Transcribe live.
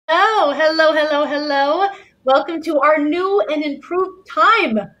Hello. Welcome to our new and improved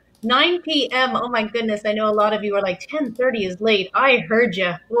time, 9 p.m. Oh my goodness, I know a lot of you are like 10:30 is late. I heard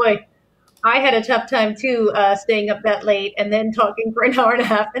you. Boy, I had a tough time too, staying up that late and then talking for an hour and a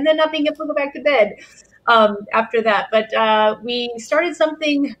half and then not being able to go back to bed after that. But we started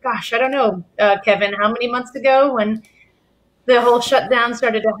something, gosh, I don't know, Kevin, how many months ago when the whole shutdown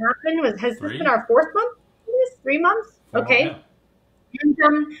started to happen? Has this been our fourth month? 3 months? Okay.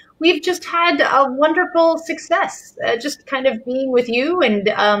 And we've just had a wonderful success, just kind of being with you and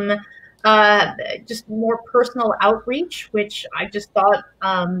just more personal outreach, which I just thought,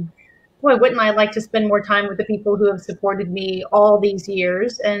 boy, wouldn't I like to spend more time with the people who have supported me all these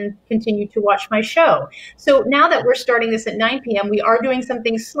years and continue to watch my show. So now that we're starting this at 9 p.m., we are doing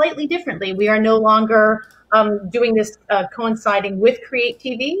something slightly differently. We are no longer doing this coinciding with Create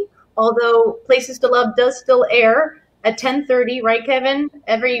TV, although Places to Love does still air at 10:30, right, Kevin?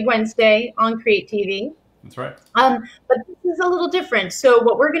 Every Wednesday on Create TV. That's right. But this is a little different. So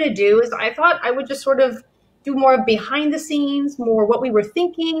what we're going to do is I thought I would just sort of do more behind the scenes, more what we were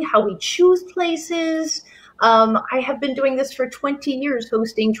thinking, how we choose places. I have been doing this for 20 years,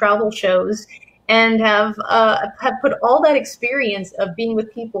 hosting travel shows, and have put all that experience of being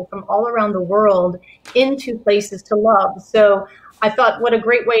with people from all around the world into Places to Love. So I thought, what a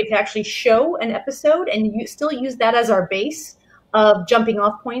great way to actually show an episode and still use that as our base of jumping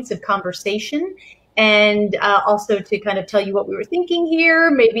off points of conversation, and also to kind of tell you what we were thinking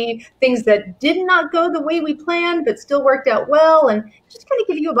here, maybe things that did not go the way we planned but still worked out well, and just kind of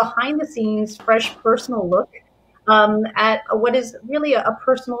give you a behind-the-scenes, fresh, personal look at what is really a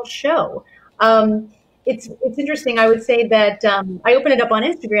personal show. It's interesting. I would say that I open it up on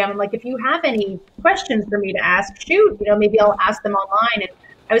Instagram. I'm like, if you have any questions for me to ask, shoot, maybe I'll ask them online. And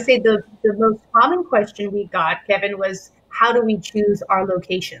I would say the most common question we got, Kevin, was how do we choose our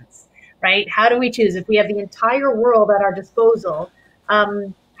locations, right? How do we choose if we have the entire world at our disposal?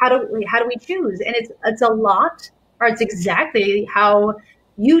 How do we choose? And it's a lot, or it's exactly how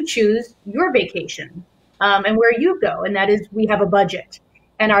you choose your vacation and where you go. And that is, we have a budget.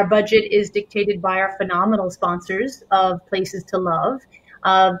 And our budget is dictated by our phenomenal sponsors of Places to Love.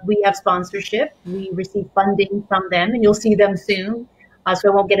 We have sponsorship. We receive funding from them, and you'll see them soon.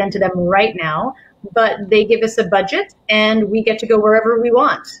 So I won't get into them right now. But they give us a budget, and we get to go wherever we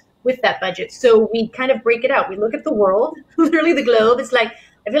want with that budget. So we kind of break it out. We look at the world, literally the globe. It's like,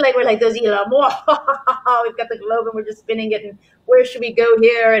 I feel like we're like those, we've got the globe and we're just spinning it. And where should we go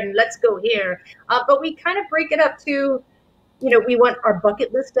here? And let's go here. But we kind of break it up to, we want our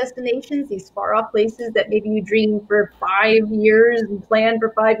bucket list destinations, these far off places that maybe you dream for 5 years and plan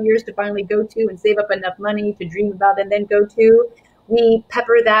for 5 years to finally go to and save up enough money to dream about and then go to. We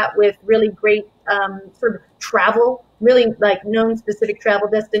pepper that with really great sort of travel, really like known specific travel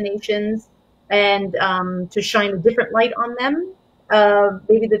destinations, and to shine a different light on them,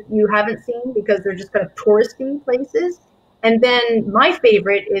 maybe that you haven't seen because they're just kind of touristy places. And then my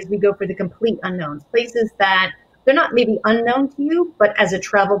favorite is we go for the complete unknowns, places that they're not maybe unknown to you, but as a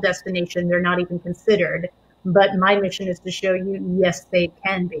travel destination, they're not even considered. But my mission is to show you, yes, they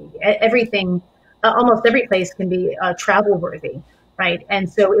can be. Everything, almost every place can be travel worthy, right?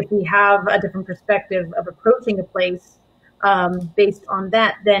 And so if we have a different perspective of approaching a place based on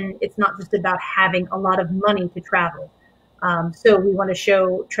that, then it's not just about having a lot of money to travel. So we want to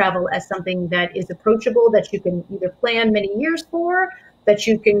show travel as something that is approachable, that you can either plan many years for, that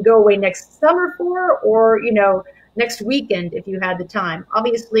you can go away next summer for, or, next weekend if you had the time.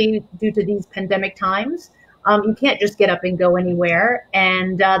 Obviously, due to these pandemic times, you can't just get up and go anywhere.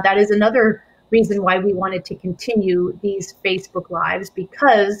 And that is another reason why we wanted to continue these Facebook Lives,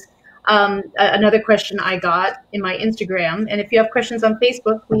 because another question I got in my Instagram, and if you have questions on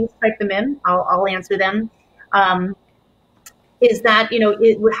Facebook, please type them in. I'll answer them. Is that,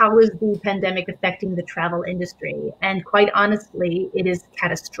 how is the pandemic affecting the travel industry? And quite honestly, it is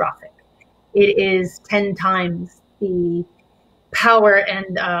catastrophic. It is 10 times the power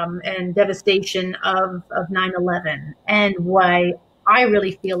and devastation of 9/11. And why I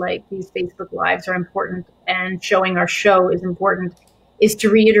really feel like these Facebook Lives are important and showing our show is important is to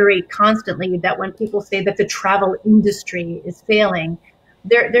reiterate constantly that when people say that the travel industry is failing,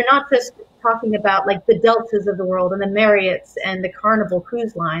 they're not just talking about like the Deltas of the world and the Marriotts and the Carnival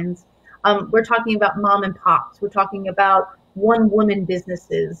cruise lines. We're talking about mom and pops. We're talking about one-woman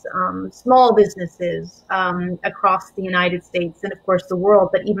businesses, small businesses across the United States and, of course, the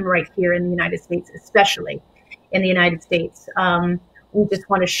world, but even right here in the United States, especially in the United States. We just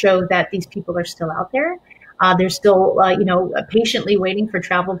want to show that these people are still out there. They're still, patiently waiting for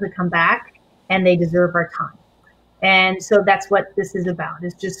travel to come back, and they deserve our time. And so that's what this is about.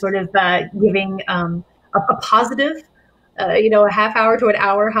 It's just sort of giving a positive, a half hour to an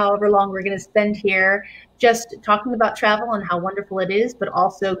hour, however long we're going to spend here, just talking about travel and how wonderful it is, but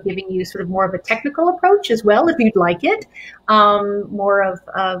also giving you sort of more of a technical approach as well, if you'd like it, more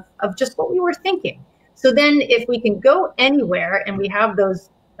of just what we were thinking. So then if we can go anywhere and we have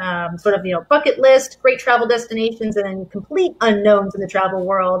those sort of, bucket list, great travel destinations, and then complete unknowns in the travel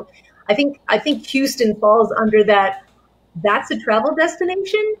world, I think Houston falls under that. That's a travel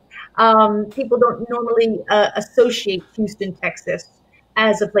destination. People don't normally associate Houston, Texas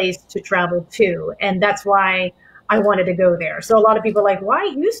as a place to travel to. And that's why I wanted to go there. So a lot of people are like, why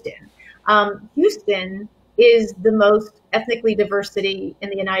Houston? Houston is the most ethnically diverse city in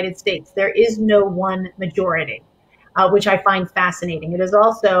the United States. There is no one majority, which I find fascinating. It is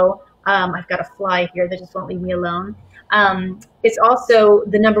also, I've got a fly here that just won't leave me alone. It's also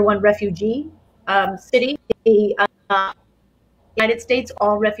the #1 refugee city in the United States.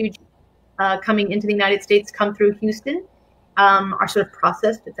 All refugees coming into the United States come through Houston, are sort of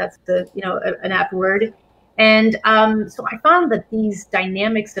processed, if that's an apt word. And so I found that these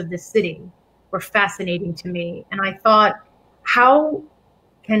dynamics of the city were fascinating to me. And I thought, how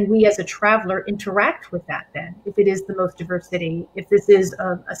can we as a traveler interact with that then, if it is the most diverse city, if this is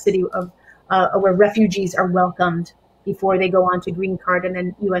a city of where refugees are welcomed before they go on to green card and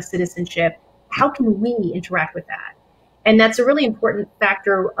then U.S. citizenship? How can we interact with that? And that's a really important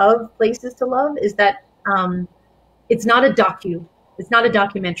factor of Places to Love, is that it's not a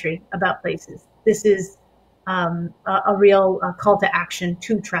documentary about places. This is a real call to action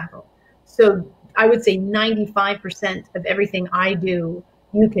to travel. So I would say 95% of everything I do,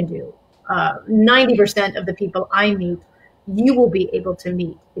 you can do. 90% of the people I meet, you will be able to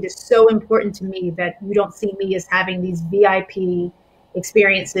meet. It is so important to me that you don't see me as having these VIP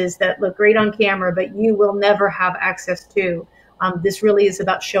experiences that look great on camera, but you will never have access to. This really is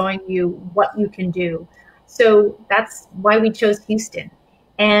about showing you what you can do. So that's why we chose Houston.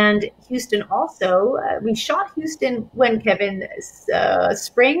 And Houston also, we shot Houston when, Kevin?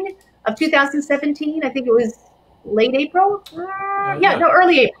 Spring of 2017. I think it was late April.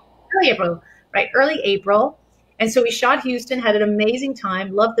 Early April. Early April. And so we shot Houston, had an amazing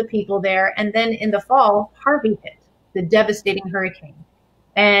time, loved the people there. And then in the fall, Harvey hit, the devastating hurricane.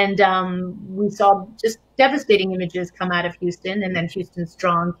 And we saw just devastating images come out of Houston, and then Houston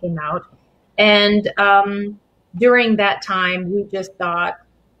Strong came out. And during that time, we just thought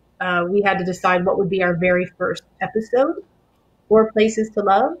we had to decide what would be our very first episode for Places to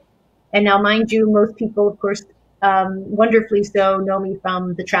Love. And now, mind you, most people, of course, wonderfully so, know me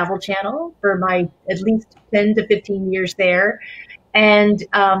from the Travel Channel for my at least 10 to 15 years there. And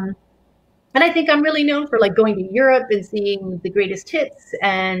I think I'm really known for going to Europe and seeing the greatest hits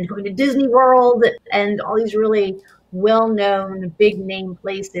and going to Disney World and all these really well-known big name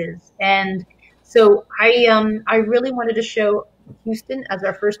places. And so I really wanted to show Houston as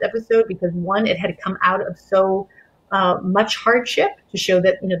our first episode because, one, it had come out of so much hardship to show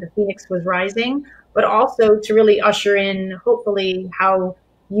that, the Phoenix was rising, but also to really usher in, hopefully, how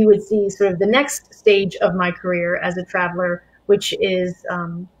you would see sort of the next stage of my career as a traveler, which is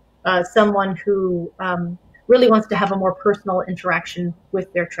someone who really wants to have a more personal interaction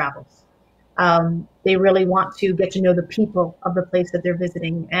with their travels. They really want to get to know the people of the place that they're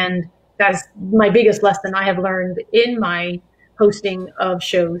visiting. And that's my biggest lesson I have learned in my hosting of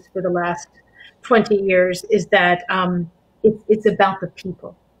shows for the last 20 years, is that it's about the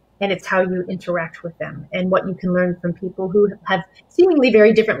people. And it's how you interact with them and what you can learn from people who have seemingly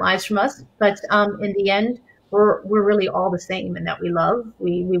very different lives from us. But in the end, we're really all the same, and that we love.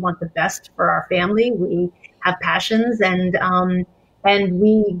 We want the best for our family. We have passions, and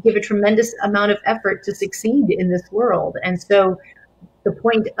we give a tremendous amount of effort to succeed in this world. And so the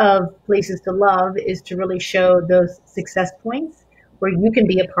point of Places to Love is to really show those success points where you can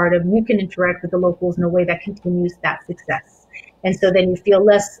be a part of, you can interact with the locals in a way that continues that success. And so then you feel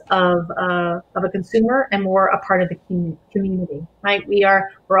less of a consumer and more a part of the community, right?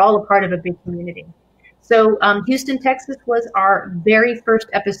 We're all a part of a big community. So Houston, Texas was our very first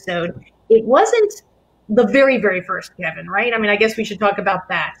episode. It wasn't the very, very first, Kevin, right? I mean, I guess we should talk about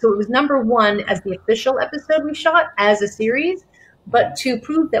that. So it was #1 as the official episode we shot as a series. But to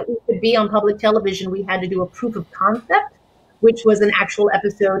prove that we could be on public television, we had to do a proof of concept, which was an actual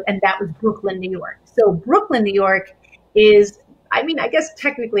episode, and that was Brooklyn, New York. So Brooklyn, New York is, I guess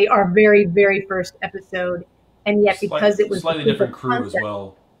technically our very, very first episode. And yet because it was slightly different crew as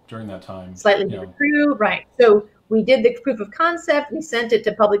well during that time. Slightly different crew, right. So we did the proof of concept, we sent it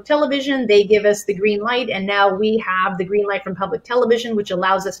to public television, they give us the green light, and now we have the green light from public television, which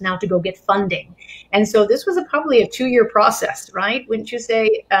allows us now to go get funding. And so this was probably a 2-year process, right? Wouldn't you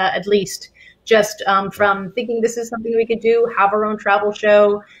say, at least? Just from thinking this is something we could do, have our own travel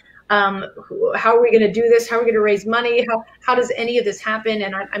show. How are we going to do this? How are we going to raise money? How does any of this happen?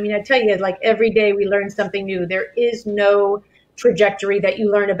 And I mean, I tell you, like every day we learn something new. There is no trajectory that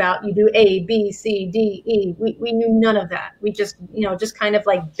you learn about. You do A, B, C, D, E. We knew none of that. We just, just kind of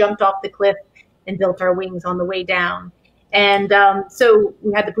like jumped off the cliff and built our wings on the way down. And so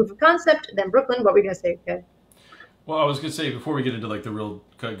we had the proof of concept. Then Brooklyn, what were we going to say? Okay. Well, I was going to say, before we get into like the real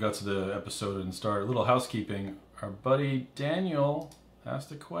guts of the episode and start, a little housekeeping. Our buddy Daniel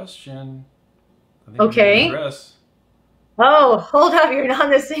asked a question. I think okay. Oh, hold up. You're not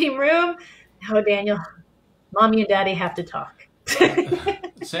in the same room? No, Daniel. Mommy and Daddy have to talk.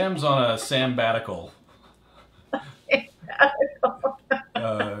 Sam's on a Sambatical.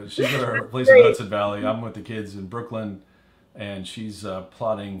 She's at our place in Hudson Valley. I'm with the kids in Brooklyn, and she's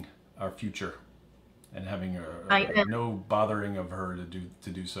plotting our future and having no bothering of her to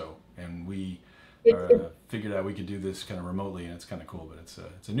do so. And we figured out we could do this kind of remotely, and it's kind of cool. But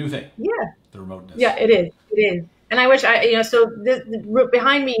it's a new thing. Yeah, the remoteness. Yeah, it is. It is. And I wish so the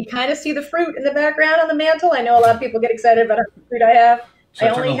behind me, you kind of see the fruit in the background on the mantle. I know a lot of people get excited about the fruit I have. Should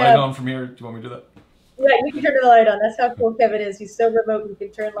I turn the light on from here? Do you want me to do that? Yeah, you can turn the light on. That's how cool Kevin is. He's so remote, you can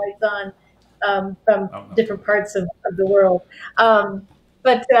turn lights on from different parts of the world. So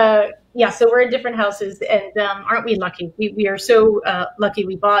we're in different houses, and aren't we lucky? We are so lucky.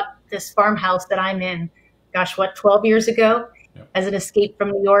 We bought this farmhouse that I'm in, 12 years ago? As an escape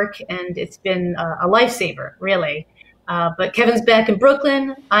from New York, and it's been a lifesaver, really. But Kevin's back in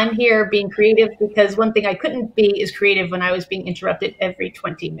Brooklyn. I'm here being creative because one thing I couldn't be is creative when I was being interrupted every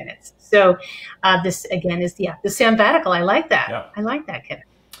 20 minutes. So this, again, is the Sambatical. I like that. Yeah. I like that, Kevin.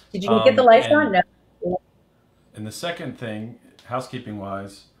 Did you get the lights on? No. And the second thing,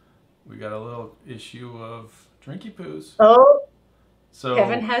 housekeeping-wise, we got a little issue of drinky poos. Oh. So,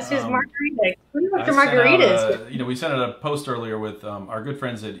 Kevin has his margarita. Who knows your margaritas? We sent out a post earlier with our good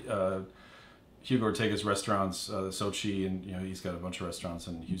friends at Hugo Ortega's restaurants, Xochi, and he's got a bunch of restaurants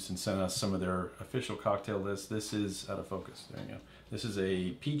in Houston. Sent us some of their official cocktail lists. This is out of focus. There you go. This is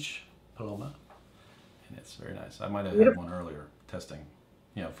a peach Paloma, and it's very nice. I might have had one earlier testing,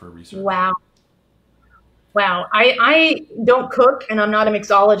 for research. Wow. I don't cook, and I'm not a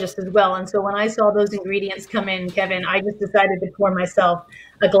mixologist as well. And so when I saw those ingredients come in, Kevin, I just decided to pour myself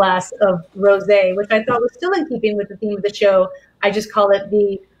a glass of rosé, which I thought was still in keeping with the theme of the show. I just call it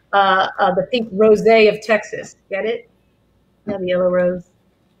the pink rosé of Texas. Get it? Yeah, the yellow rose.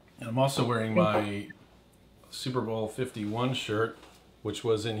 And I'm also wearing my Super Bowl 51 shirt, which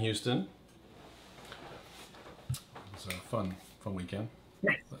was in Houston. It was a fun weekend.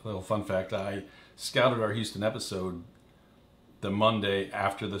 Nice. A little fun fact, I scouted our Houston episode the Monday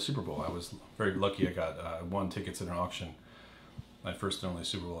after the Super Bowl. I was very lucky. I got won tickets at an auction. My first and only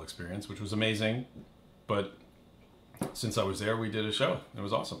Super Bowl experience, which was amazing. But since I was there, we did a show. It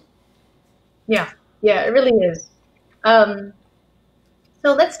was awesome. Yeah, it really is. So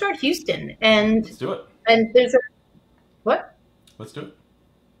let's start Houston. And let's do it. And there's what? Let's do it.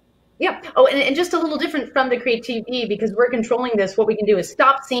 Yeah. Oh, and just a little different from the Create TV, because we're controlling this. What we can do is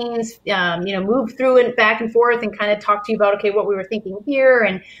stop scenes, move through it back and forth and kind of talk to you about, what we were thinking here.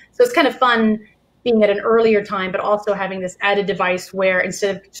 And so it's kind of fun being at an earlier time, but also having this added device where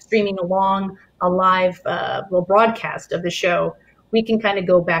instead of streaming along a live broadcast of the show, we can kind of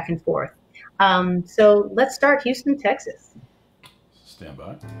go back and forth. So let's start Houston, Texas. Stand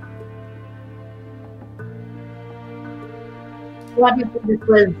by. A lot of people, this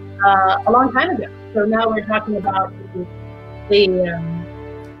was a long time ago. So now we're talking about the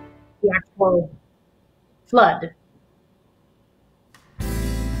actual flood.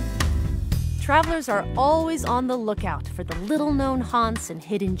 Travelers are always on the lookout for the little-known haunts and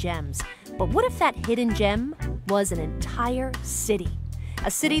hidden gems. But what if that hidden gem was an entire city?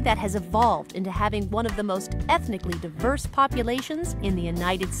 A city that has evolved into having one of the most ethnically diverse populations in the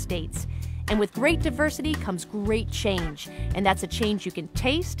United States. And with great diversity comes great change. And that's a change you can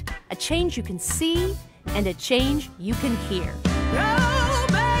taste, a change you can see, and a change you can hear. Go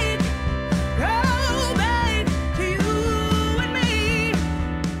back to you and me.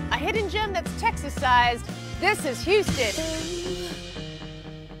 A hidden gem that's Texas-sized. This is Houston.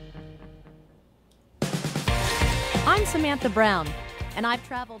 I'm Samantha Brown, and I've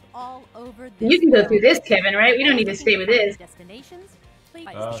traveled all over this. You can go through this, Kevin, right? We don't need to stay with this. Destinations.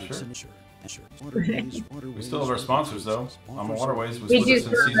 Sure. We still have our sponsors, though. Alma Waterways was We with do us in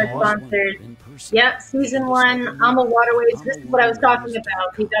still season have one. sponsors. Yep, season one, Alma Waterways. This is what I was talking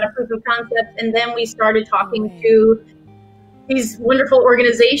about. We got a proof of concept, and then we started talking to these wonderful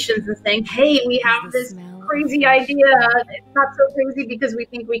organizations and saying, hey, we have this crazy idea. It's not so crazy because we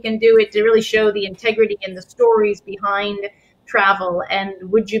think we can do it to really show the integrity and the stories behind travel. And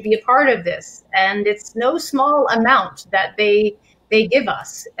would you be a part of this? And it's no small amount that they give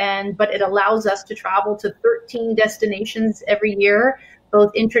us, but it allows us to travel to 13 destinations every year,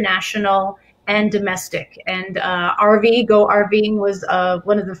 both international and domestic. And Go RVing was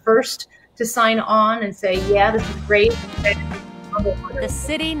one of the first to sign on and say, yeah, this is great. The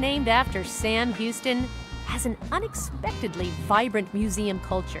city named after Sam Houston has an unexpectedly vibrant museum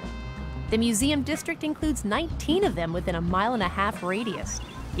culture. The museum district includes 19 of them within a 1.5-mile radius.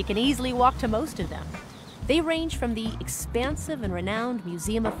 You can easily walk to most of them. They range from the expansive and renowned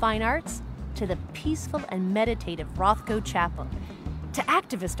Museum of Fine Arts to the peaceful and meditative Rothko Chapel, to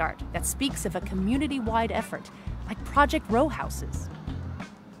activist art that speaks of a community-wide effort, like Project Row Houses.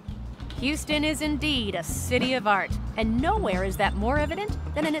 Houston is indeed a city of art, and nowhere is that more evident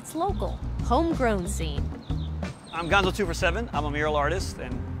than in its local, homegrown scene. I'm Gonzo 247. I'm a mural artist,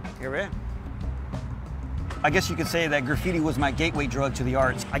 and here I am. I guess you could say that graffiti was my gateway drug to the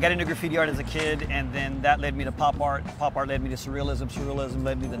arts. I got into graffiti art as a kid, and then that led me to pop art. Pop art led me to surrealism. Surrealism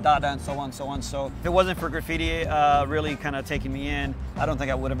led me to Dada, and so on, so on. So if it wasn't for graffiti really kind of taking me in, I don't think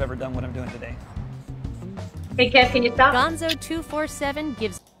I would have ever done what I'm doing today. Hey, Kev, can you stop? Gonzo 247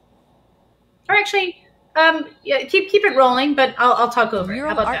 gives... Or actually, yeah, keep it rolling, but I'll talk over it. How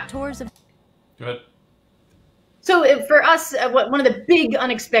mural about art that? tours of... Go ahead. So for us, one of the big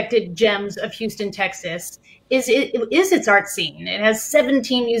unexpected gems of Houston, Texas is its art scene. It has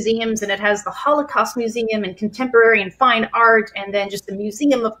 17 museums, and it has the Holocaust Museum and Contemporary and Fine Art, and then just the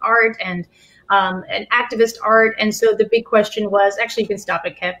Museum of Art and activist art. And so the big question was, actually you can stop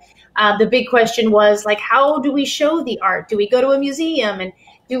it, Kev. The big question was, like, how do we show the art? Do we go to a museum? And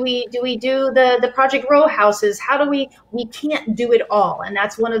do we do the Project Row Houses? How do we can't do it all. And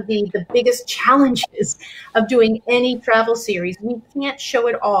that's one of the biggest challenges of doing any travel series. We can't show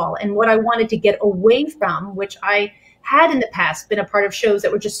it all. And what I wanted to get away from, which I had in the past been a part of shows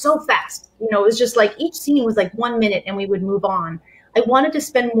that were just so fast, it was just like each scene was like 1 minute and we would move on. I wanted to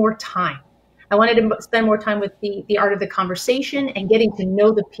spend more time. I wanted to spend more time with the art of the conversation and getting to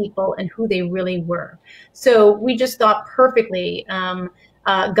know the people and who they really were. So we just thought perfectly,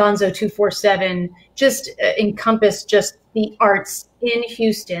 Gonzo 247 just encompassed just the arts in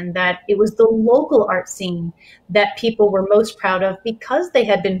Houston, that it was the local art scene that people were most proud of because they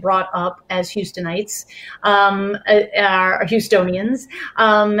had been brought up as Houstonites, Houstonians,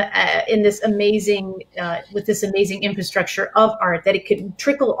 in this amazing, with this amazing infrastructure of art, that it could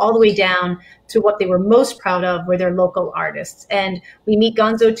trickle all the way down to what they were most proud of were their local artists. And we meet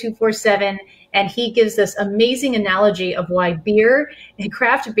Gonzo 247, and he gives this amazing analogy of why beer and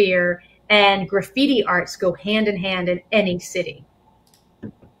craft beer and graffiti arts go hand in hand in any city.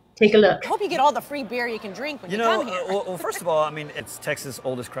 Take a look. I hope you get all the free beer you can drink when you come here. Well, first of all, I mean, it's Texas'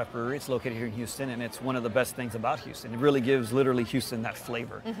 oldest craft brewery. It's located here in Houston, and it's one of the best things about Houston. It really gives literally Houston that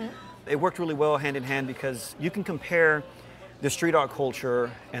flavor. Mm-hmm. It worked really well hand in hand because you can compare the street art culture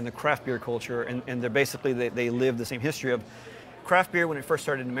and the craft beer culture, and they're basically, they live the same history of craft beer. When it first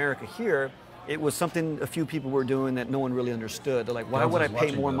started in America here, it was something a few people were doing that no one really understood. They're like, why would I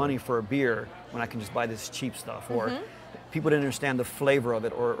pay more money for a beer when I can just buy this cheap stuff? Or people didn't understand the flavor of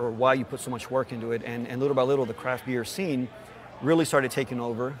it, or why you put so much work into it. And little by little, the craft beer scene really started taking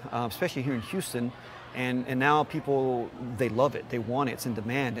over, especially here in Houston. And now people, they love it. They want it. It's in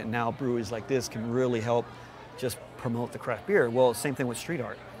demand. And now breweries like this can really help just promote the craft beer. Well, same thing with street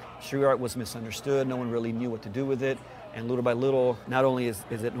art. Street art was misunderstood. No one really knew what to do with it. And little by little, not only is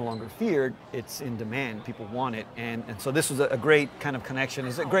it no longer feared, it's in demand. People want it. And so this was a great kind of connection.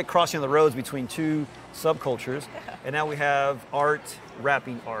 It's a great crossing of the roads between two subcultures. And now we have art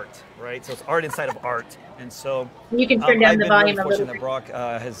wrapping art, right? So it's art inside of art. And so you can turn down the volume a little bit. Brock,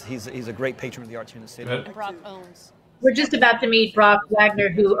 he's a great patron of the arts here in the city. And Brock owns. We're just about to meet Brock Wagner,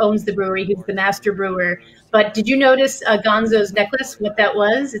 who owns the brewery. He's the master brewer. But did you notice Gonzo's necklace, what that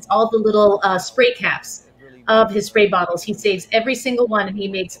was? It's all the little spray caps of his spray bottles. He saves every single one, and he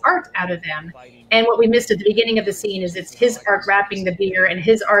makes art out of them. And what we missed at the beginning of the scene is it's his art wrapping the beer, and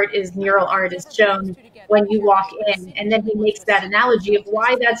his art is mural art is shown when you walk in. And then he makes that analogy of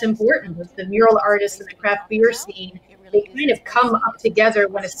why that's important. With the mural artists and the craft beer scene, they kind of come up together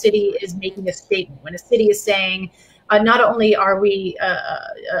when a city is making a statement, when a city is saying, not only are we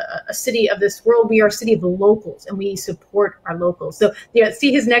a city of this world, we are a city of the locals, and we support our locals. So yeah,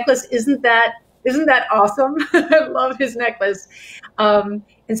 see his necklace? Isn't that awesome? I love his necklace. And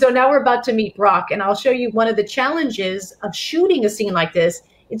so now we're about to meet Brock, and I'll show you one of the challenges of shooting a scene like this.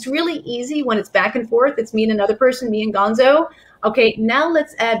 It's really easy when it's back and forth. It's me and another person, me and Gonzo. Okay, now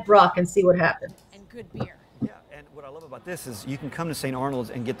let's add Brock and see what happens. And good beer. Yeah, and what I love about this is you can come to St. Arnold's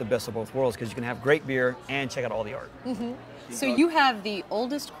and get the best of both worlds because you can have great beer and check out all the art. Mm-hmm. So you have the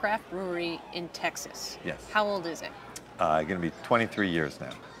oldest craft brewery in Texas. Yes. How old is it? Going to be 23 years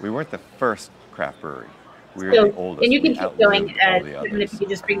now. We weren't the first craft brewery. We were So, the oldest. and you can We keep going outlived all the even if you others. could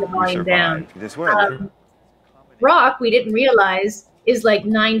just bring the We volume down. survived. This were Brock, we didn't realize, is like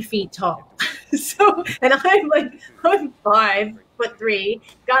 9 feet tall. So, and I'm 5'3".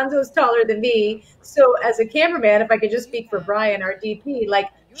 Gonzo's taller than me. So as a cameraman, if I could just speak for Brian, our DP, like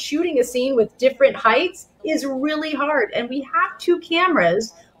shooting a scene with different heights is really hard. And we have 2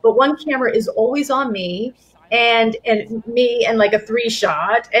 cameras, but one camera is always on me and me and like a 3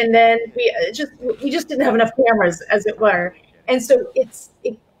 shot. And then we just didn't have enough cameras, as it were. And so it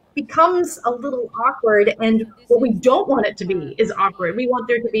becomes a little awkward, and what we don't want it to be is awkward. We want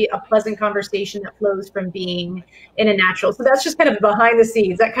there to be a pleasant conversation that flows from being in a natural. So that's just kind of behind the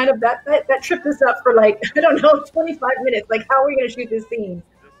scenes. That kind of that tripped us up for like, I don't know, 25 minutes. Like, how are we going to shoot this scene?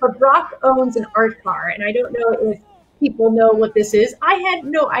 But Brock owns an art car, and I don't know if people know what this is. I had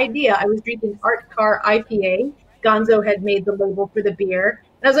no idea. I was drinking Art Car IPA. Gonzo had made the label for the beer.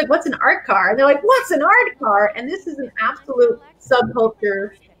 And I was like, what's an art car? And they're like, what's an art car? And this is an absolute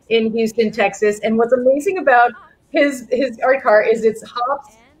subculture in Houston, Texas. And what's amazing about his art car is it's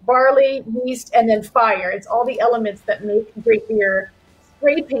hops, barley, yeast, and then fire. It's all the elements that make great beer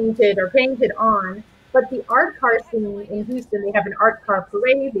spray painted or painted on. But the art car scene in Houston, they have an art car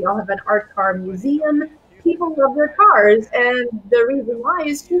parade. They all have an art car museum. People love their cars. And the reason why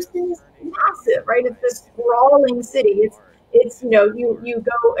is Houston is massive, right? It's this sprawling city. It's you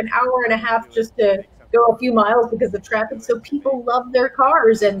go an hour and a half just to go a few miles because of traffic. So people love their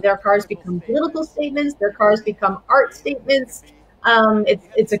cars, and their cars become political statements. Their cars become art statements.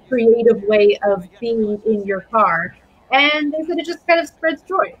 It's a creative way of being in your car. And they said it just kind of spreads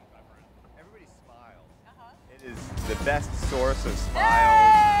joy. Everybody smile. It is the best source of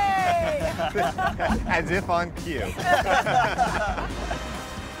smiles. As if on cue.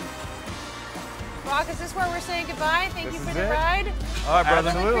 Brock, is this where we're saying goodbye? Thank you This for is the it. ride. All right, brother.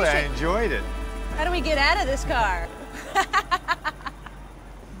 Absolutely, I Appreciate it. enjoyed it. How do we get out of this car?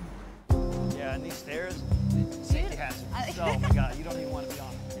 Yeah, and these stairs, safety hazard. Oh my God, you don't even want to be on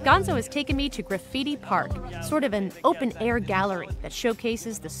them. Gonzo has taken me to Graffiti Park, sort of an open-air gallery that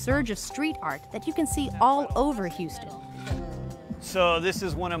showcases the surge of street art that you can see all over Houston. So this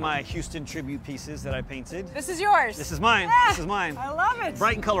is one of my Houston tribute pieces that I painted. This is yours. This is mine. This is mine. I love it.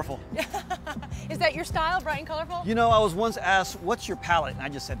 Bright and colorful. Is that your style, bright and colorful? You know, I was once asked, what's your palette? And I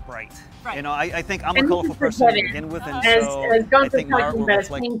just said bright. Right. You know, I think I'm a And colorful this is person to Kevin. begin with, and As so I Gonzo's think my art talking will about his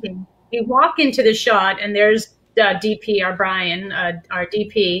reflect. painting, we walk into the shot, and there's DP, our Brian, our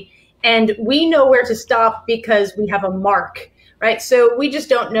DP, and we know where to stop because we have a mark, right? So we just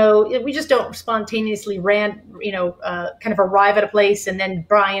don't know, we just don't spontaneously kind of arrive at a place, and then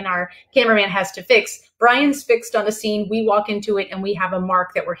Brian, our cameraman, has to fix. Brian's fixed on a scene, we walk into it, and we have a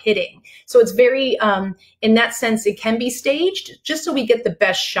mark that we're hitting. So it's very, in that sense, it can be staged just so we get the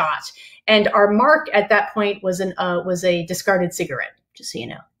best shot. And our mark at that point was a discarded cigarette. Just so you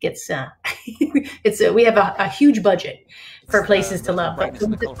know, we have a huge budget for places to love. Brightness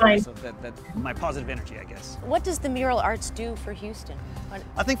and the colorfulness of that my positive energy, I guess. What does the mural arts do for Houston?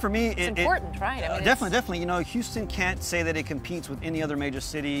 I think for me, It's important, right? I mean, definitely. You know, Houston can't say that it competes with any other major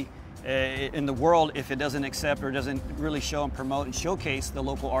city in the world if it doesn't accept or doesn't really show and promote and showcase the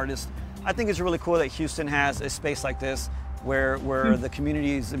local artists. I think it's really cool that Houston has a space like this where the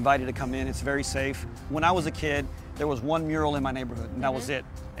community is invited to come in. It's very safe. When I was a kid, there was one mural in my neighborhood, and that was it.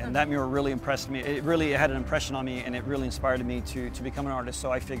 And that mural really impressed me. It really had an impression on me, and it really inspired me to become an artist.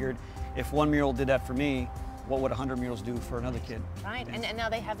 So I figured if one mural did that for me, what would 100 murals do for another kid? Right, and now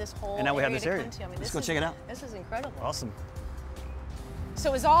they have this whole And now we have area this to area. come to. I mean, Let's this go is- check it out. This is incredible. Awesome.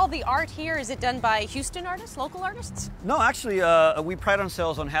 So is all the art here, is it done by Houston artists, local artists? No, actually, we pride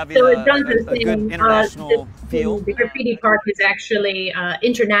ourselves on having So a it's done good international feel. The Graffiti Park is actually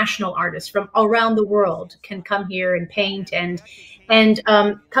international artists from around the world can come here and paint. And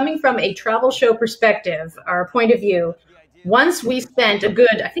coming from a travel show perspective, our point of view, once we spent a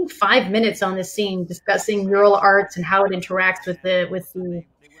good, I think, 5 minutes on this scene discussing mural arts and how it interacts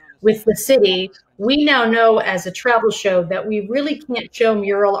with the city, we now know as a travel show that we really can't show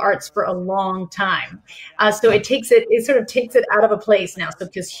mural arts for a long time. So it sort of takes it out of a place now. So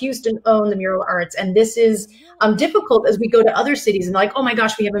because Houston owned the mural arts, and this is difficult as we go to other cities and like, oh my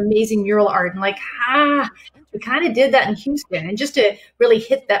gosh, we have amazing mural art. And like, we kind of did that in Houston. And just to really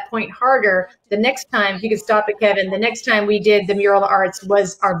hit that point harder, the next time, if you could stop it, Kevin, the next time we did the mural arts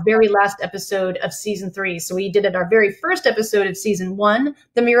was our very last episode of season 3. So we did it our very first episode of season 1,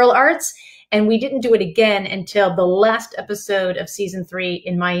 the mural arts. And we didn't do it again until the last episode of season 3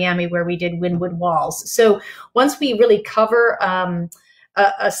 in Miami, where we did Wynwood Walls. So once we really cover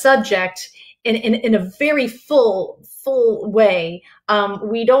a subject in a very full way,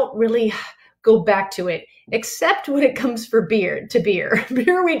 we don't really go back to it, except when it comes for beer.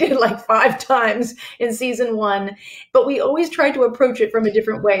 Beer we did like 5 times in season 1, but we always tried to approach it from a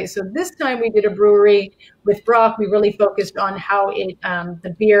different way. So this time we did a brewery with Brock. We really focused on how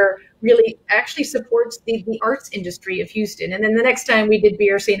the beer really actually supports the arts industry of Houston. And then the next time we did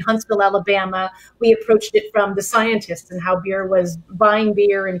beer, say in Huntsville, Alabama, we approached it from the scientists and how beer was buying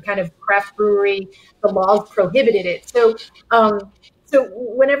beer and kind of craft brewery. The laws prohibited it. So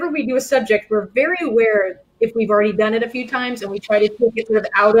whenever we do a subject, we're very aware if we've already done it a few times, and we try to take it sort of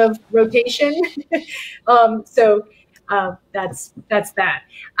out of rotation. That's that.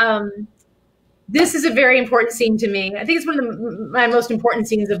 This is a very important scene to me. I think it's one of my most important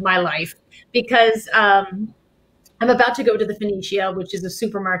scenes of my life, because I'm about to go to the Phoenicia, which is a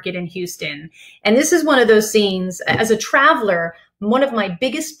supermarket in Houston. And this is one of those scenes, as a traveler, one of my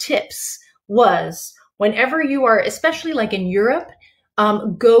biggest tips was whenever you are, especially like in Europe,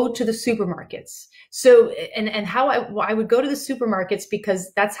 go to the supermarkets. So, and how I would go to the supermarkets,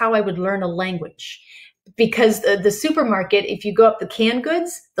 because that's how I would learn a language. Because the supermarket, if you go up the canned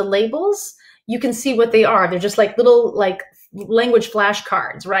goods, the labels, you can see what they are. They're just like little like language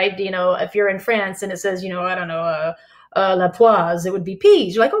flashcards, right? You know, if you're in France and it says, you know, I don't know, La Poise, it would be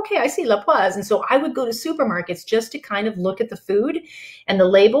peas. You're like, okay, I see La Poise. And so I would go to supermarkets just to kind of look at the food and the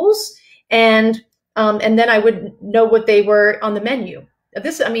labels, and then I would know what they were on the menu.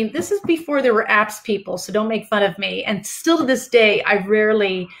 This is before there were apps, people, so don't make fun of me. And still to this day, I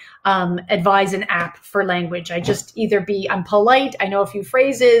rarely advise an app for language. I just I'm polite, I know a few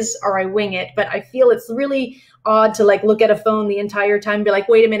phrases, or I wing it. But I feel it's really odd to like look at a phone the entire time and be like,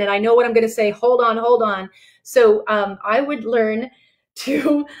 wait a minute, I know what I'm going to say. Hold on. So I would learn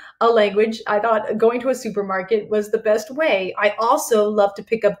a language. I thought going to a supermarket was the best way. I also love to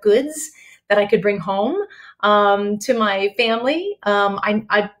pick up goods that I could bring home to my family.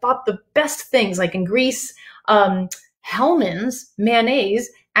 I bought the best things, like in Greece, Hellmann's mayonnaise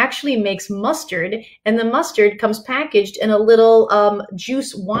actually makes mustard, and the mustard comes packaged in a little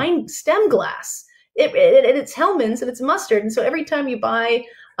juice wine stem glass. It's Hellmann's and it's mustard. And so every time you buy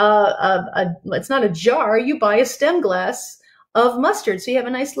it's not a jar, you buy a stem glass of mustard. So you have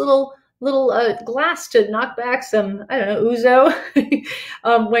a nice little glass to knock back some, I don't know, ouzo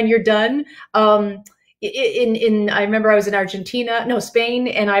when you're done. I remember I was in Spain,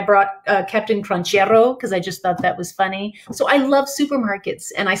 and I brought Captain Crunchero because I just thought that was funny. So I love supermarkets,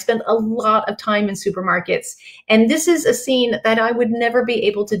 and I spent a lot of time in supermarkets. And this is a scene that I would never be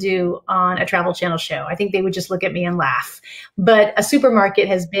able to do on a Travel Channel show. I think they would just look at me and laugh. But a supermarket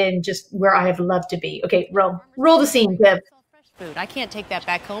has been just where I have loved to be. Okay, roll the scene, Deb. Food. I can't take that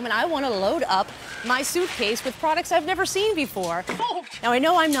back home, and I want to load up my suitcase with products I've never seen before. Now, I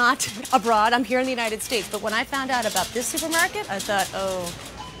know I'm not abroad, I'm here in the United States, but when I found out about this supermarket, I thought, oh,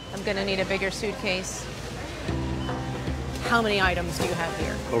 I'm going to need a bigger suitcase. How many items do you have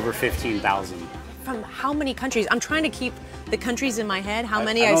here? Over 15,000. From how many countries? I'm trying to keep the countries in my head, how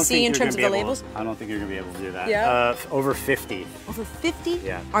many I see in terms of the labels. I don't think you're going to be able to do that. Yeah. Over 50. Over 50?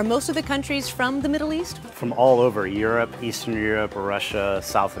 Yeah. Are most of the countries from the Middle East? From all over, Europe, Eastern Europe, Russia,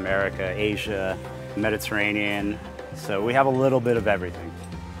 South America, Asia, Mediterranean. So we have a little bit of everything.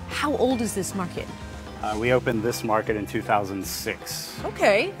 How old is this market? We opened this market in 2006.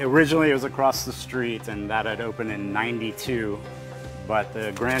 Okay. Originally it was across the street, and that had opened in 92. But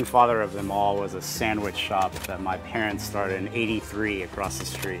the grandfather of them all was a sandwich shop that my parents started in '83 across the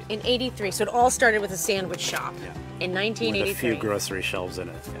street. In '83, so it all started with a sandwich shop. Yeah. In 1983. With a few grocery shelves in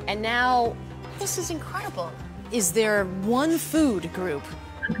it. Yeah. And now, this is incredible. Is there one food group?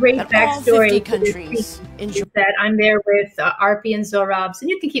 A great backstory countries is that I'm there with Arpi and Zorob's, and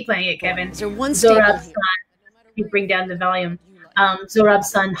you can keep playing it, Kevin. Is there one staple Zorob's son, you bring down the volume.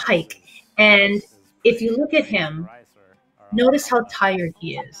 Zorob's son, Hike, and if you look at him, notice how tired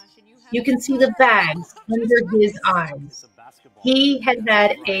he is. You can see the bags under his eyes. He had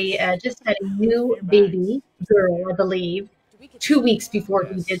just had a new baby girl, I believe, 2 weeks before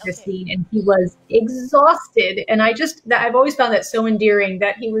he did this scene, and he was exhausted. And I've always found that so endearing,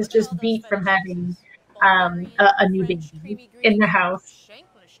 that he was just beat from having a new baby in the house.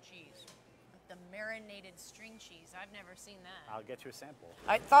 The marinated string cheese. I've never seen that. I'll get you a sample.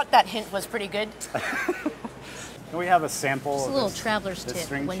 I thought that hint was pretty good. Can we have a sample? It's a of little this, traveler's this tip.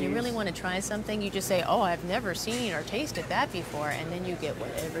 string When cheese? you really want to try something, you just say, "Oh, I've never seen or tasted that before," and then you get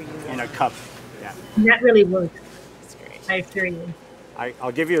whatever you want. In a cup. Yeah. And that really works. That's great. I assure you.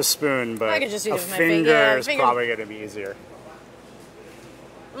 I'll give you a spoon, but I could just eat a it with my finger is finger. probably going to be easier.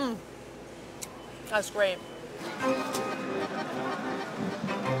 That's great.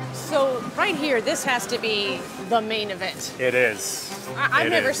 So right here, this has to be the main event. It is. I've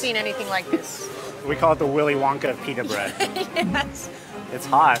It never is. seen anything like this. We call it the Willy Wonka of pita bread. Yes. It's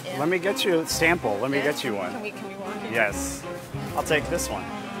hot. Yeah. Let me get you a sample. Let me Yeah. get you one. Can we walk in? Yes. I'll take this one.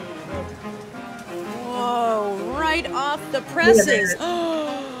 Whoa, right off the presses.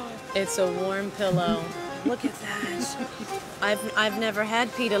 It's a warm pillow. Look at that. I've never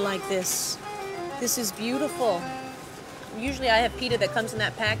had pita like this. This is beautiful. Usually I have pita that comes in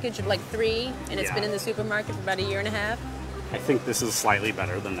that package of like 3, and it's Yeah. been in the supermarket for about a year and a half. I think this is slightly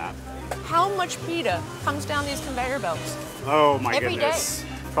better than that. How much pita comes down these conveyor belts? Oh my Every goodness.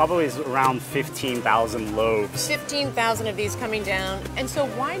 Probably is around 15,000 loaves. 15,000 of these coming down. And so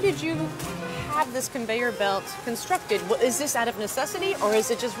why did you have this conveyor belt constructed? Is this out of necessity, or is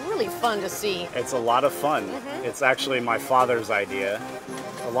it just really fun to see? It's a lot of fun. Mm-hmm. It's actually my father's idea.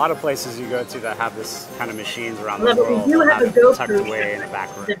 A lot of places you go to that have this kind of machines around Well, the but we world do will have a have it tucked GoPro away in the back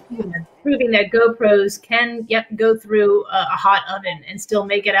room. proving that GoPros can go through a hot oven and still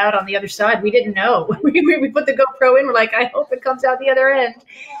make it out on the other side. We didn't know. We put the GoPro in. We're like, I hope it comes out the other end.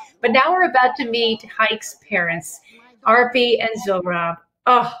 But now we're about to meet Hike's parents, Arpi and Zorab.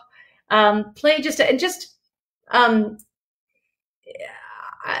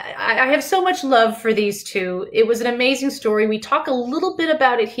 I have so much love for these two. It was an amazing story. We talk a little bit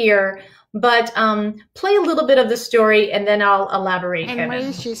about it here, but play a little bit of the story and then I'll elaborate, And Kevin.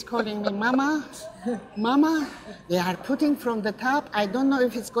 Marie, she's calling me Mama. Mama, they are putting from the top. I don't know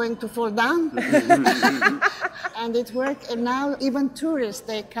if it's going to fall down. And it worked. And now even tourists,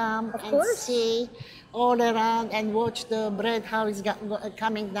 they come and see all around and watch the bread, how it's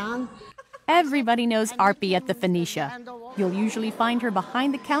coming down. Everybody knows Arpi at the Phoenicia. You'll usually find her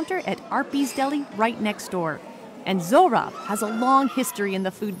behind the counter at Arpi's Deli right next door. And Zorab has a long history in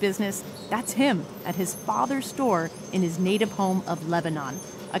the food business. That's him at his father's store in his native home of Lebanon,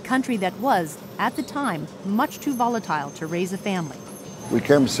 a country that was, at the time, much too volatile to raise a family. We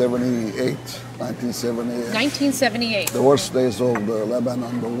came 1978. 1978. The worst days of the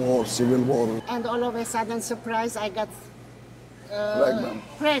Lebanon, the war, civil war. And all of a sudden, surprise, I got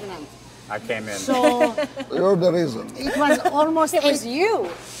pregnant. I came in. So You're the reason. it was almost It was you.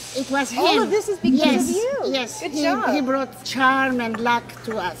 It was him. All of this is because yes, of you. Yes, Good job. he brought charm and luck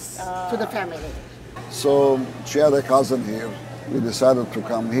to us, to the family. So she had a cousin here. We decided to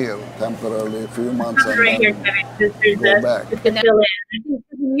come here temporarily, a few months, and Right here, then Kevin. There's go back. just to fill in. I think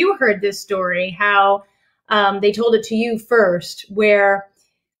you heard this story, how they told it to you first, where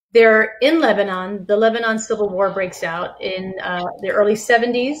they're in Lebanon. The Lebanon Civil War breaks out in the early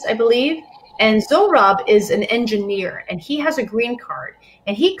 70s, I believe. And Zorab is an engineer, and he has a green card.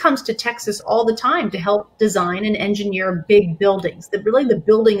 And he comes to Texas all the time to help design and engineer big buildings, really the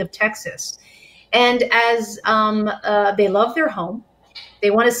building of Texas. And as they love their home, they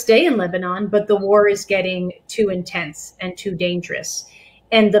want to stay in Lebanon, but the war is getting too intense and too dangerous.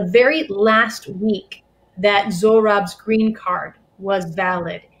 And the very last week that Zorab's green card was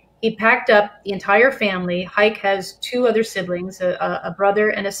valid, he packed up the entire family. Hike has 2 other siblings, a brother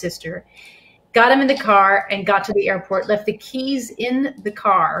and a sister, got him in the car and got to the airport, left the keys in the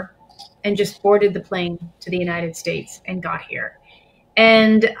car, and just boarded the plane to the United States and got here.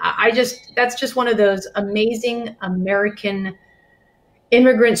 And that's just one of those amazing American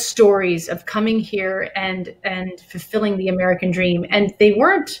immigrant stories of coming here and fulfilling the American dream. And they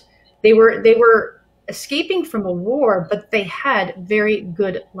were escaping from a war, but they had very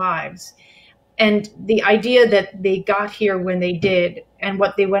good lives. And the idea that they got here when they did, and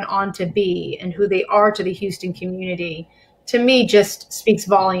what they went on to be, and who they are to the Houston community, to me just speaks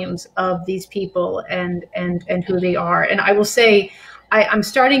volumes of these people and who they are. And I will say, I'm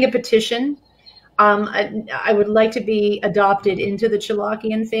starting a petition. I would like to be adopted into the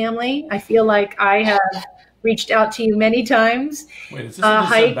Chilakian family. I feel like I have reached out to you many times. Wait, is this what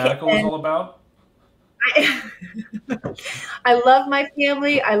the sabbatical is all about? I love my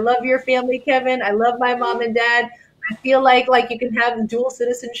family. I love your family, Kevin. I love my mom and dad. I feel like you can have dual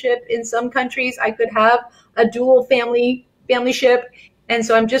citizenship in some countries. I could have a dual family family ship. And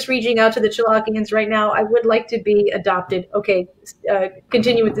so I'm just reaching out to the Chilakians right now. I would like to be adopted. Okay,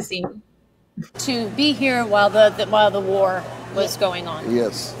 continue with the scene. To be here while the war was going on.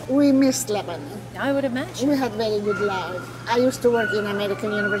 Yes. We missed Lebanon. I would imagine. We had very good life. I used to work in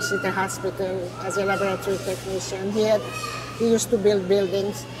American University Hospital as a laboratory technician. He used to build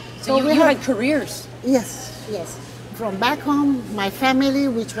buildings. So you had careers. Yes, yes. From back home, my family,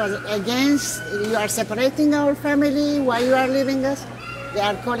 which was against, you are separating our family while you are leaving us. They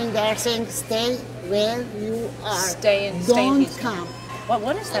are calling, they are saying, stay where you are. Stay in Don't Houston. come.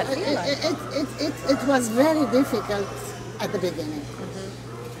 What does that feel like? It was very difficult at the beginning.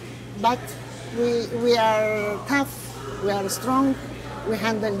 But we are tough, we are strong, we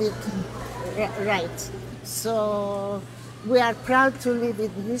handled it right. So we are proud to live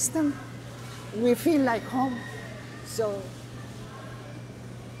in Houston. We feel like home. So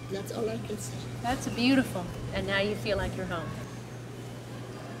that's all I can say. That's beautiful. And now you feel like you're home.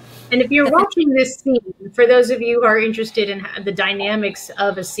 And if you're watching this scene, for those of you who are interested in the dynamics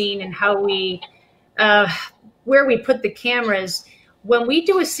of a scene and how we, where we put the cameras, when we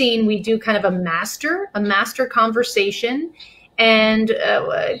do a scene, we do kind of a master conversation. And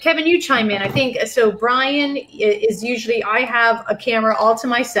Kevin, you chime in. I think so. Brian is usually, I have a camera all to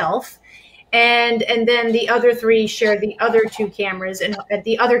myself, and then the other three share the other two cameras, and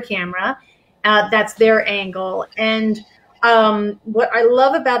the other camera, that's their angle. And what I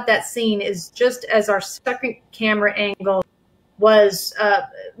love about that scene is just as our second camera angle was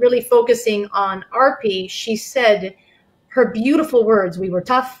really focusing on RP, she said her beautiful words, we were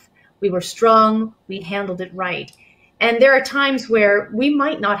tough, we were strong, we handled it right. And there are times where we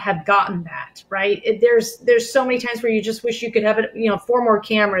might not have gotten that, right? There's so many times where you just wish you could have it, 4 more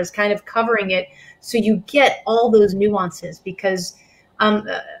cameras kind of covering it so you get all those nuances, because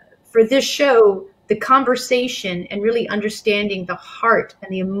for this show, the conversation and really understanding the heart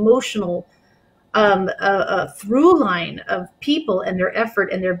and the emotional through line of people and their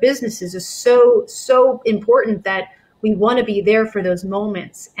effort and their businesses is so important that we want to be there for those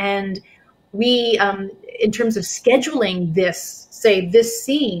moments. And we, in terms of scheduling this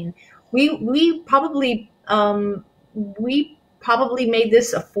scene, we probably made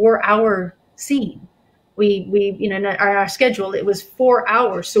this a 4-hour scene. In our schedule, it was 4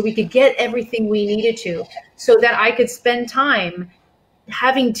 hours, so we could get everything we needed to, so that I could spend time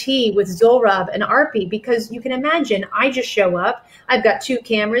having tea with Zohrab and Arpi, because you can imagine, I just show up, I've got 2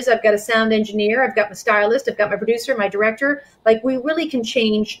 cameras, I've got a sound engineer, I've got my stylist, I've got my producer, my director. Like, we really can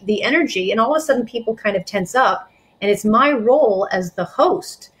change the energy, and all of a sudden people kind of tense up, and it's my role as the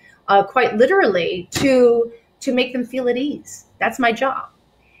host, quite literally, to make them feel at ease. That's my job.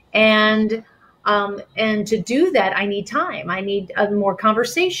 And to do that, I need time. I need more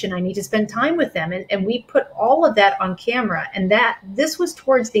conversation. I need to spend time with them. And we put all of that on camera. And this was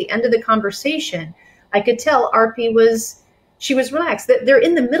towards the end of the conversation. I could tell RP she was relaxed. They're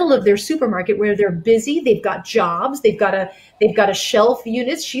in the middle of their supermarket where they're busy. They've got jobs. They've got a shelf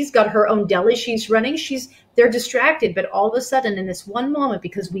unit. She's got her own deli she's running. They're distracted. But all of a sudden, in this one moment,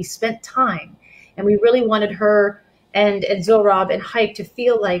 because we spent time and we really wanted her and Zohrab and Hike to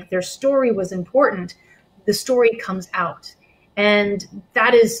feel like their story was important, the story comes out. And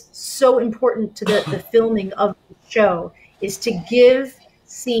that is so important to the filming of the show, is to give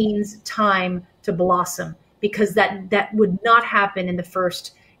scenes time to blossom, because that would not happen in the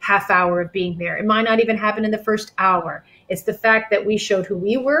first half hour of being there. It might not even happen in the first hour. It's the fact that we showed who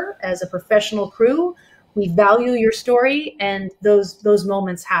we were as a professional crew. We value your story, and those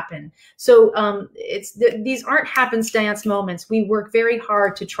moments happen. So these aren't happenstance moments. We work very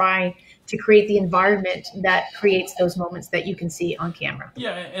hard to try to create the environment that creates those moments that you can see on camera.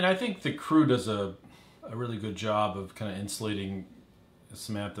 Yeah, and I think the crew does a really good job of kind of insulating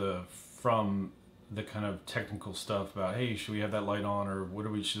Samantha from the kind of technical stuff about, hey, should we have that light on, or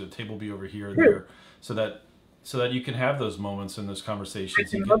should the table be over here or there, so that you can have those moments and those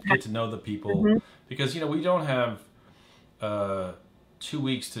conversations and get to know the people. Because, we don't have 2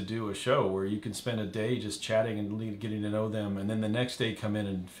 weeks to do a show where you can spend a day just chatting and getting to know them, and then the next day come in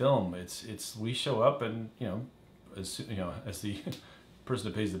and film. We show up, and as the person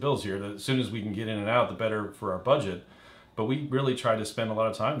that pays the bills here, as soon as we can get in and out, the better for our budget. But we really try to spend a lot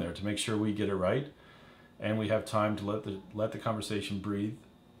of time there to make sure we get it right, and we have time to let the conversation breathe.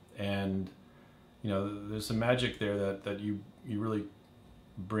 And there's some magic there that you really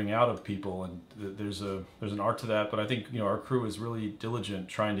bring out of people, and there's an art to that. But I think our crew is really diligent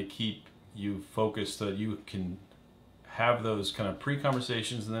trying to keep you focused so that you can have those kind of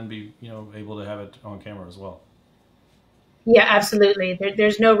pre-conversations and then be able to have it on camera as well. Yeah, absolutely.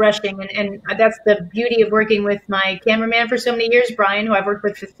 There's no rushing. And that's the beauty of working with my cameraman for so many years, Brian, who I've worked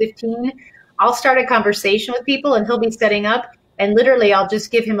with for 15. I'll start a conversation with people and he'll be setting up. And literally, I'll just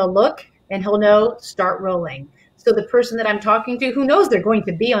give him a look and he'll know, start rolling. So the person that I'm talking to, who knows they're going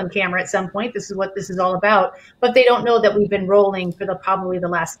to be on camera at some point, this is what this is all about, but they don't know that we've been rolling for probably the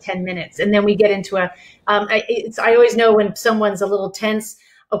last 10 minutes. And then we get into I always know when someone's a little tense,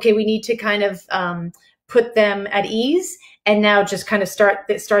 okay, we need to kind of put them at ease and now just kind of start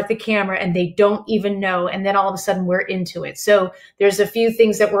the camera and they don't even know. And then all of a sudden we're into it. So there's a few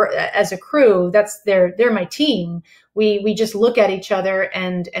things that we're, as a crew, they're my team. We just look at each other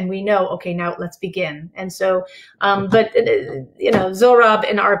and we know, okay, now let's begin. And so, but Zorab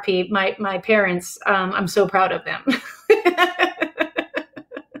and RP, my parents, I'm so proud of them.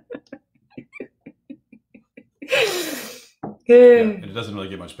 Yeah, and it doesn't really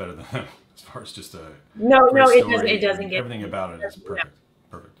get much better than them as far as just a it doesn't get everything about it is perfect.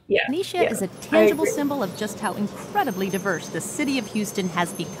 Perfect. Yeah. Nisha is a tangible symbol of just how incredibly diverse the city of Houston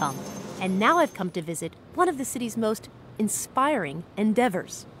has become. And now I've come to visit one of the city's most inspiring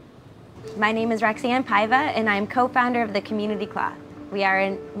endeavors. My name is Roxanne Paiva, and I'm co-founder of the Community Cloth. We are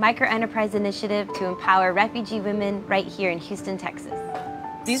a micro-enterprise initiative to empower refugee women right here in Houston, Texas.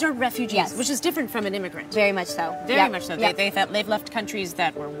 These are refugees, Yes. which is different from an immigrant. Very much so. Very much so. They've left countries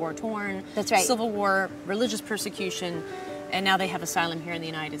that were war-torn. That's right. Civil war, religious persecution, and now they have asylum here in the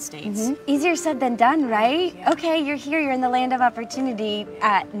United States. Easier said than done, right? Yeah. Okay, you're here, you're in the land of opportunity.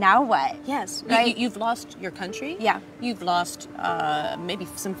 Now what? Yes. Right? You've lost your country. Yeah. You've lost maybe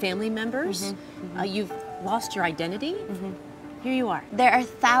some family members. You've lost your identity. Here you are. There are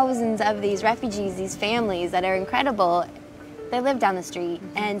thousands of these refugees, these families that are incredible. They live down the street,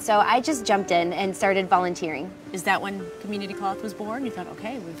 and so I just jumped in and started volunteering. Is that when Community Cloth was born? You thought,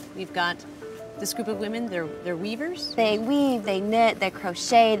 okay, we've got this group of women, they're weavers? They weave, they knit, they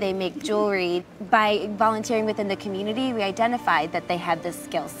crochet, they make jewelry. By volunteering within the community, we identified that they had this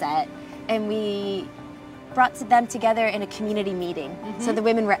skill set, and we brought them together in a community meeting. So the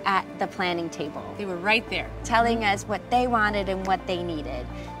women were at the planning table. They were right there. Telling us what they wanted and what they needed.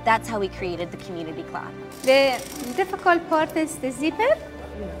 That's how we created the Community Cloth. The difficult part is the zipper.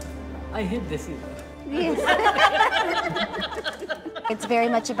 I hid the zipper. Yes. It's very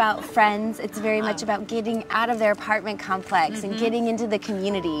much about friends. It's very much about getting out of their apartment complex and getting into the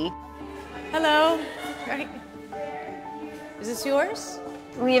community. Hello. Right. Is this yours?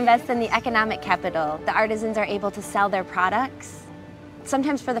 We invest in the economic capital. The artisans are able to sell their products,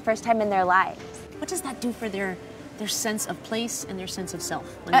 sometimes for the first time in their lives. What does that do for their sense of place and their sense of self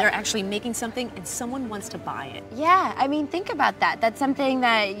when they're actually making something and someone wants to buy it? Yeah, I mean, think about that. That's something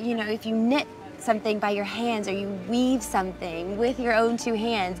that, you know, if you knit something by your hands or you weave something with your own two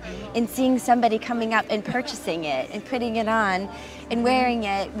hands and seeing somebody coming up and purchasing it and putting it on and wearing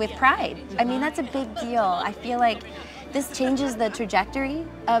it with pride. I mean, that's a big deal. I feel like this changes the trajectory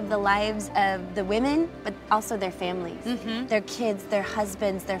of the lives of the women, but also their families. Their kids, their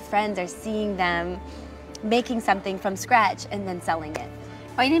husbands, their friends are seeing them making something from scratch and then selling it.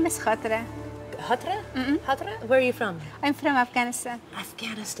 My name is Khatra. Hatra? Hatra? Where are you from? I'm from Afghanistan.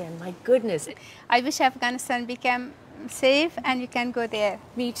 Afghanistan, my goodness. I wish Afghanistan became safe and you can go there.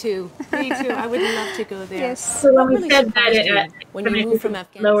 Me too. Me too. I would love to go there. Yes. So when we said that, when you moved from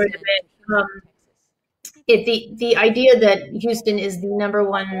Afghanistan, lowered a bit, the idea that Houston is the number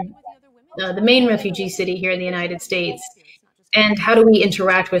one, the main refugee city here in the United States, and how do we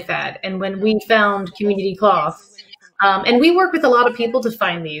interact with that? And when we found Community Cloth, and we work with a lot of people to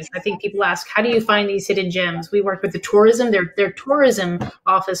find these. I think people ask, how do you find these hidden gems? We work with the tourism. Their tourism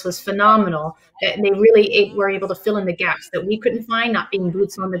office was phenomenal. And they really were able to fill in the gaps that we couldn't find, not being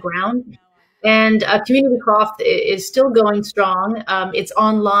boots on the ground. And Community Cloth is still going strong. It's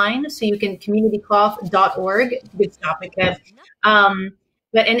online, so you can communitycloth.org. Good topic, Kev.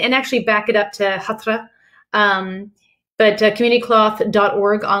 But actually back it up to Hatra. But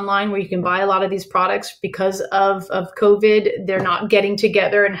communitycloth.org online, where you can buy a lot of these products because of COVID. They're not getting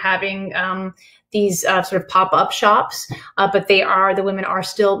together and having these sort of pop-up shops, but the women are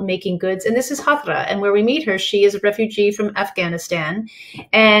still making goods. And this is Hatra, and where we meet her, she is a refugee from Afghanistan.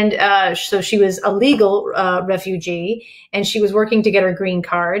 And so she was a legal refugee, and she was working to get her green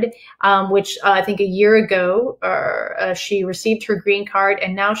card, which I think a year ago, she received her green card,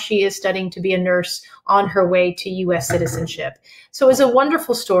 and now she is studying to be a nurse on her way to U.S. citizenship. So it's a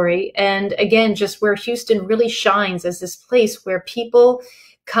wonderful story. And again, just where Houston really shines as this place where people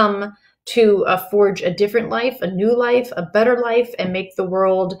come to forge a different life, a new life, a better life, and make the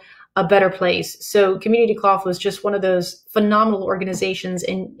world a better place. So Community Cloth was just one of those phenomenal organizations,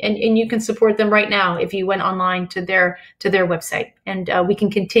 and you can support them right now if you went online to their website. And we can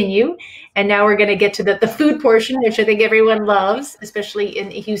continue. And now we're going to get to the food portion, which I think everyone loves, especially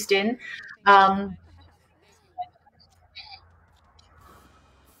in Houston.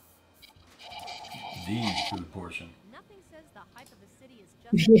 The food portion. Nothing says the hype of a city is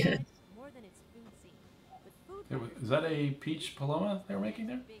Yeah. more than its food scene. With food Is that a peach Paloma they were making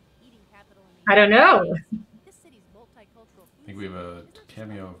there? I don't know. I think we have a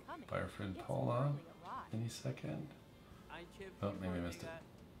cameo by our friend Paula any second. Oh, maybe I missed it.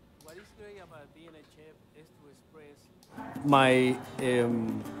 What is great about being a chef is to express my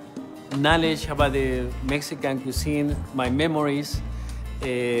knowledge about the Mexican cuisine, my memories,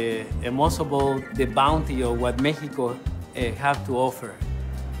 and most of all, the bounty of what Mexico have to offer.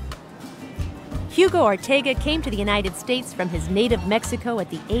 Hugo Ortega came to the United States from his native Mexico at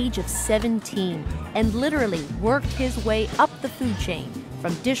the age of 17 and literally worked his way up the food chain,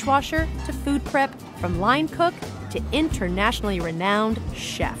 from dishwasher to food prep, from line cook to internationally renowned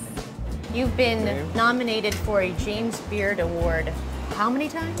chef. You've been nominated for a James Beard Award how many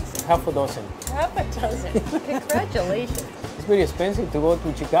times? Half a dozen. Half a dozen. Congratulations. It's very expensive to go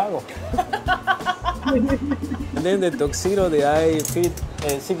to Chicago. And then the tuxedo that I fit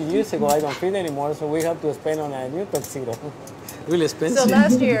 6 years ago, I don't fit anymore, so we have to spend on a new tuxedo. Really expensive. So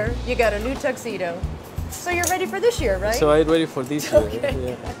last year, you got a new tuxedo. So you're ready for this year, right? So I'm ready for this year.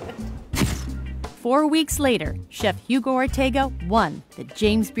 Okay. Yeah. 4 weeks later, Chef Hugo Ortega won the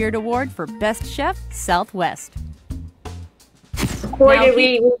James Beard Award for Best Chef Southwest. Boy, did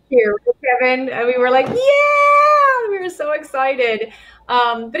we cheer with Kevin, and we were like, yeah! We were so excited.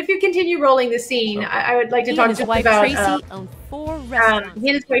 But if you continue rolling the scene, I would like to talk just wife about Tracy own 4 restaurants. he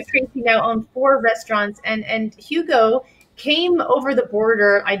and his wife Tracy now own 4 restaurants, and Hugo came over the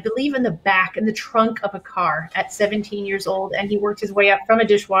border, I believe, in the trunk of a car at 17 years old, and he worked his way up from a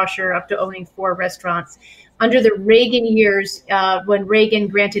dishwasher up to owning 4 restaurants. Under the Reagan years, when Reagan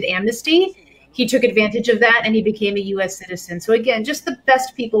granted amnesty, he took advantage of that and he became a U.S. citizen. So again, just the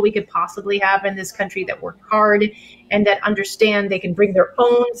best people we could possibly have in this country that work hard and that understand they can bring their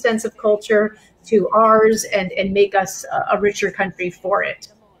own sense of culture to ours and make us a richer country for it.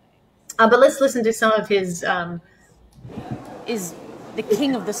 But let's listen to some of his... Is the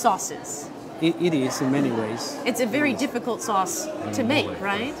king of the sauces. It is in many ways. It's a very difficult sauce to make,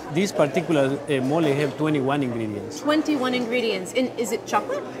 right? This particular mole have 21 ingredients. 21 ingredients. And is it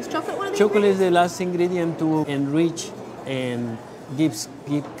chocolate? Is chocolate one of the Chocolate is the last ingredient to enrich and give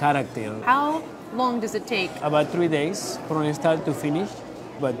character. How long does it take? About 3 days from start to finish.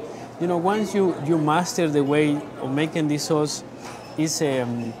 But you know, once you master the way of making this sauce, it's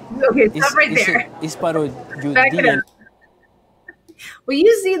okay, stop right there. It's part of your Back it DNA. up. Will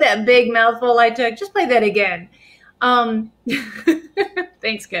you see that big mouthful I took? Just play that again.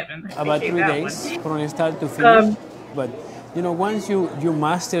 Thanks, Kevin. I About 3 appreciate that days one. from start to finish. But you know, once you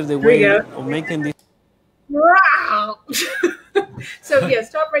master the way of making this. Wow. So yeah,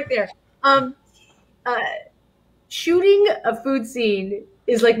 stop right there. Shooting a food scene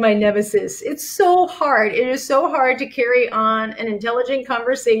is like my nemesis. It's so hard. It is so hard to carry on an intelligent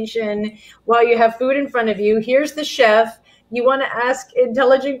conversation while you have food in front of you. Here's the chef. You want to ask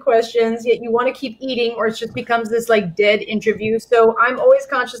intelligent questions, yet you want to keep eating, or it just becomes this like dead interview. So I'm always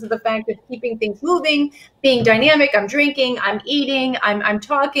conscious of the fact of keeping things moving, being dynamic. I'm drinking, I'm eating, I'm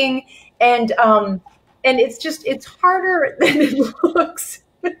talking, and it's harder than it looks.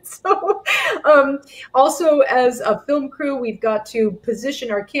 So also as a film crew, we've got to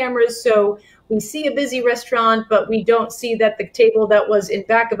position our cameras so we see a busy restaurant, but we don't see that the table that was in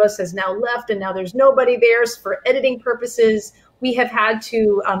back of us has now left and now there's nobody there. So for editing purposes, we have had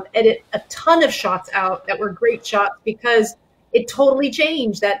to edit a ton of shots out that were great shots because it totally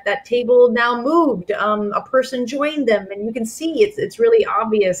changed. That table now moved. A person joined them, and you can see it's really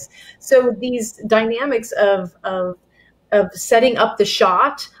obvious. So these dynamics of setting up the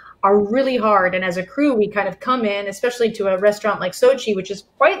shot are really hard. And as a crew, we kind of come in, especially to a restaurant like Xochi, which is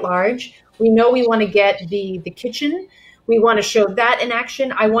quite large. We know we want to get the kitchen. We want to show that in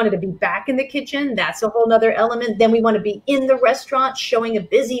action. I wanted to be back in the kitchen. That's a whole nother element. Then we want to be in the restaurant, showing a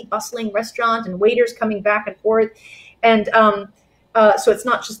busy, bustling restaurant and waiters coming back and forth. And so it's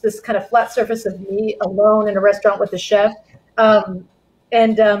not just this kind of flat surface of me alone in a restaurant with the chef. And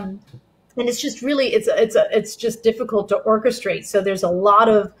it's just really, it's just difficult to orchestrate. So there's a lot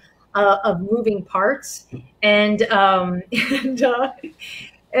of moving parts, and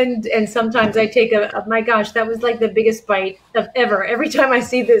And sometimes I take my gosh, that was like the biggest bite of ever. Every time I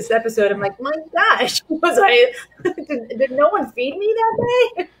see this episode, I'm like, my gosh, did no one feed me that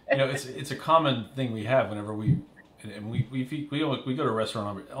day? It's a common thing we have whenever we go to a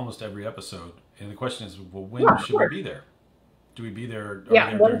restaurant almost every episode, and the question is, well, when should we be there? Do we be there?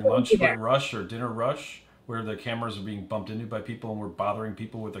 During lunch rush or dinner rush, where the cameras are being bumped into by people and we're bothering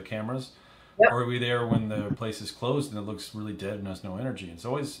people with their cameras? Yep. Or are we there when the place is closed and it looks really dead and has no energy? It's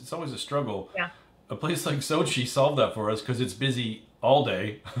always a struggle. Yeah. A place like Xochi solved that for us because it's busy all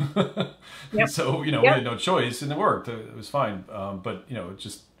day. Yep. So we had no choice, and it worked. It was fine. But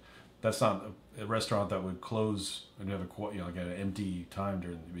that's not a restaurant that would close and have like an empty time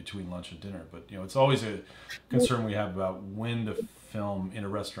between lunch and dinner. But it's always a concern we have about when to film in a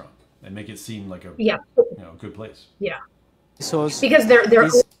restaurant and make it seem like a good place. Yeah. So because they're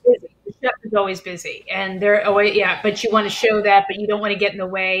always busy. The chef is always busy, and they're always but you want to show that, but you don't want to get in the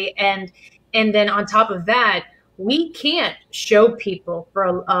way. And then on top of that, we can't show people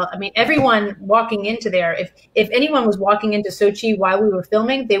everyone walking into there. If anyone was walking into Xochi while we were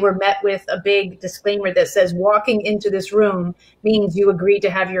filming, they were met with a big disclaimer that says, walking into this room means you agree to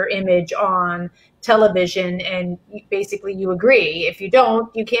have your image on television, and basically you agree. If you don't,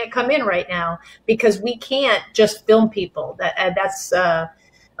 you can't come in right now, because we can't just film people. That's a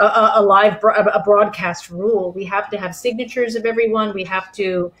broadcast rule. We have to have signatures of everyone. We have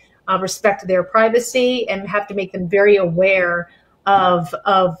to respect their privacy, and have to make them very aware of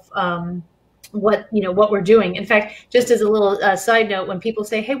what we're doing. In fact, just as a little side note, when people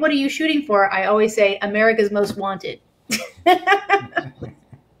say, "Hey, what are you shooting for?" I always say, "America's Most Wanted."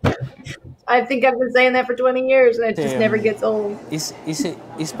 I think I've been saying that for 20 years, and it just never gets old. It's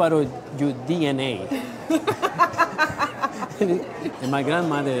part of your DNA. And my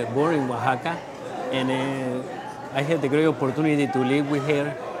grandmother born in Oaxaca, and I had the great opportunity to live with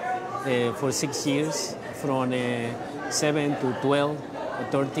her for 6 years, from 7 to 12 or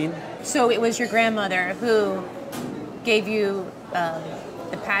 13. So it was your grandmother who gave you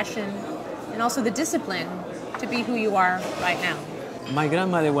the passion and also the discipline to be who you are right now. My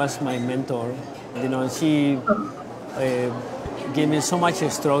grandmother was my mentor. She gave me so much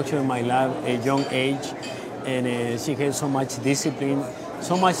structure in my life at a young age, and she had so much discipline,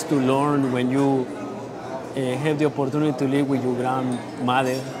 so much to learn when you have the opportunity to live with your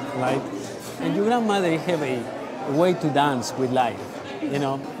grandmother, right? And your grandmother have a way to dance with life,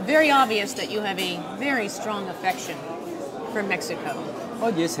 Very obvious that you have a very strong affection for Mexico.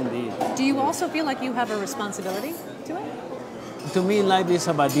 Oh, yes, indeed. Do you also feel like you have a responsibility to it? To me, life is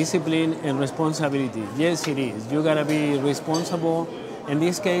about discipline and responsibility. Yes, it is. You gotta be responsible. In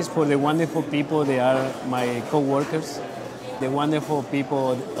this case, for the wonderful people, they are my co-workers, the wonderful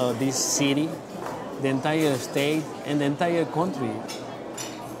people of this city, the entire state, and the entire country.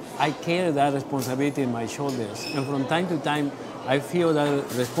 I carry that responsibility in my shoulders. And from time to time, I feel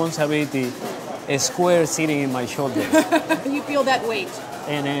that responsibility, a square sitting in my shoulders. You feel that weight.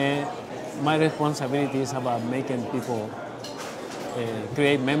 And my responsibility is about making people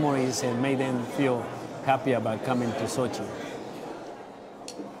create memories and make them feel happy about coming to Xochi.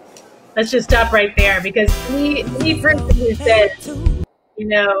 Let's just stop right there, because any person who says,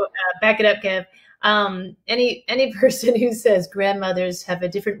 back it up, Kev. Any person who says grandmothers have a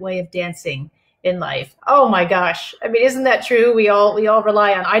different way of dancing in life, oh my gosh! I mean, isn't that true? We all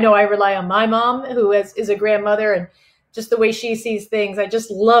rely on. I know I rely on my mom, who is a grandmother, and just the way she sees things. I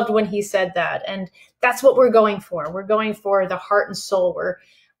just loved when he said that, and that's what we're going for. We're going for the heart and soul.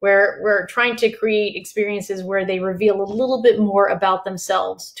 We're trying to create experiences where they reveal a little bit more about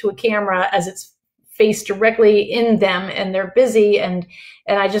themselves to a camera as it's faced directly in them, and they're busy, and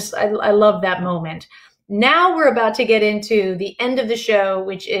I love that moment. Now we're about to get into the end of the show,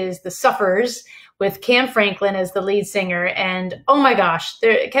 which is The Suffers, with Cam Franklin as the lead singer. And oh my gosh,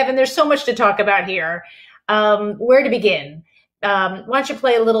 Kevin, there's so much to talk about here. Where to begin? Why don't you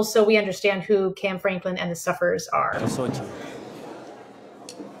play a little so we understand who Cam Franklin and The Suffers are? Xochi.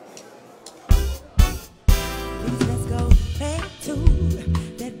 Let's go back to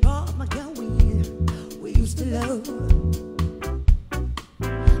that bar, my girl, we used to love.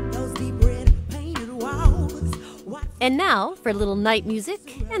 Those deep red painted walls. And now, for a little night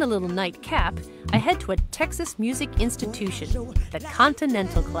music and a little nightcap, I head to a Texas music institution, the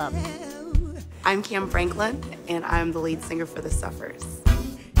Continental Club. I'm Cam Franklin, and I'm the lead singer for The Suffers.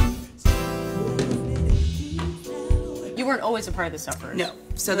 You weren't always a part of The Suffers. No.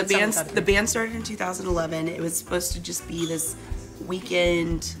 So the band started in 2011. It was supposed to just be this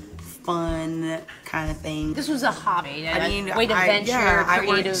weekend fun kind of thing. This was a hobby, I mean, way to venture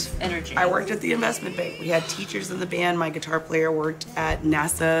creative energy. I worked at the investment bank. We had teachers in the band. My guitar player worked at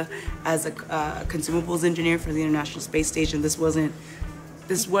NASA as a consumables engineer for the International Space Station. This wasn't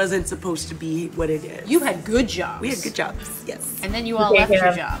supposed to be what it is. You had good jobs. We had good jobs, yes. And then you all left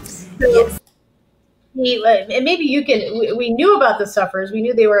your jobs. Yes. And maybe you can, we knew about the Suffers. We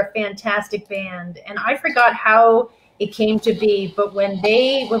knew they were a fantastic band. And I forgot how it came to be. But when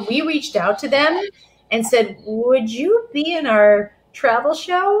we reached out to them and said, would you be in our travel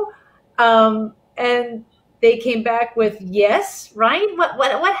show? And they came back with yes, right?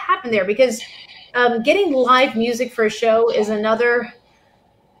 What happened there? Because getting live music for a show is another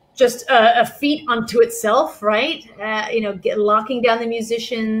just a feat unto itself, right? Locking down the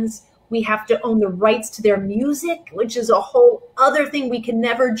musicians. We have to own the rights to their music, which is a whole other thing. We can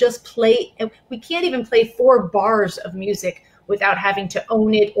never just play. We can't even play 4 bars of music without having to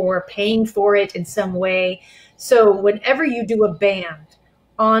own it or paying for it in some way. So whenever you do a band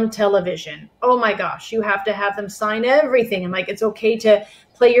on television, oh my gosh, you have to have them sign everything. And like, it's okay to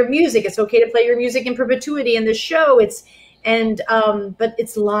play your music. It's okay to play your music in perpetuity in the show. But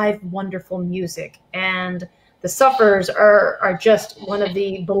it's live, wonderful music. And the Suffers are just one of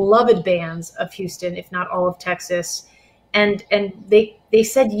the beloved bands of Houston, if not all of Texas. And they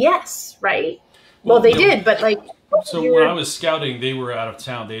said yes, right? Well, they did, but like... So when I was scouting, they were out of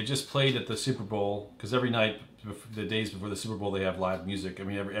town. They had just played at the Super Bowl, because every night, the days before the Super Bowl, they have live music. I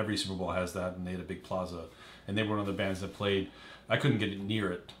mean, every Super Bowl has that, and they had a big plaza. And they were one of the bands that played. I couldn't get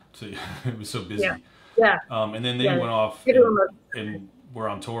near it, so it was so busy. Yeah. And then they went off and were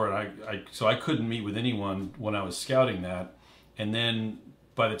on tour, and so I couldn't meet with anyone when I was scouting that. And then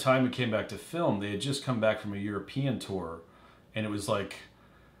by the time we came back to film, they had just come back from a European tour, and it was like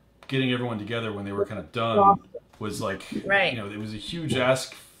getting everyone together when they were kind of done was like, right. It was a huge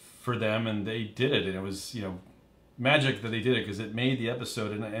ask for them, and they did it, and it was, magic that they did it, because it made the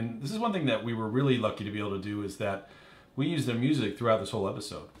episode. And this is one thing that we were really lucky to be able to do, is that we used their music throughout this whole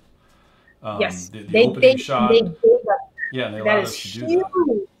episode. Yes, the opening shot. Yeah, and they allowed us to do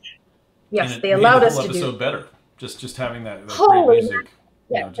that. Yes, they allowed us to do the whole episode better. Just having that great music.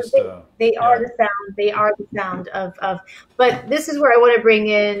 Yeah, they are the sound. They are the sound of. But this is where I want to bring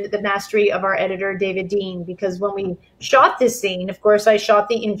in the mastery of our editor, David Dean, because when we shot this scene, of course, I shot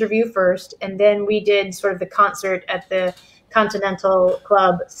the interview first, and then we did sort of the concert at the Continental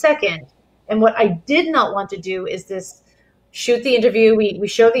Club second. And what I did not want to do is this. Shoot the interview. We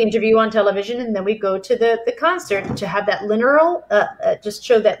show the interview on television, and then we go to the concert to have that linear, just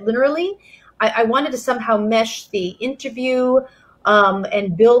show that linearly. I wanted to somehow mesh the interview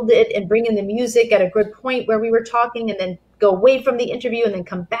and build it and bring in the music at a good point where we were talking, and then go away from the interview and then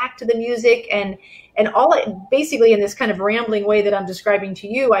come back to the music. And basically in this kind of rambling way that I'm describing to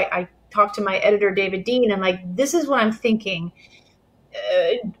you, I talked to my editor, David Dean, and like, this is what I'm thinking.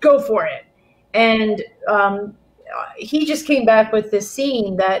 Go for it. And he just came back with this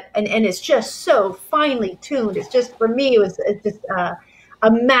scene and it's just so finely tuned. It's just, for me, it's just a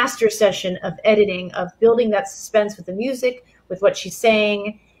master session of editing, of building that suspense with the music, with what she's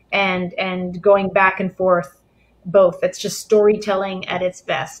saying, and going back and forth both. It's just storytelling at its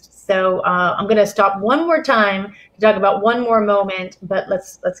best. So I'm going to stop one more time to talk about one more moment, but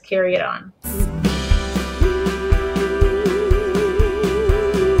let's carry it on.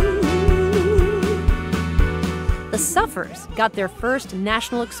 The Suffers got their first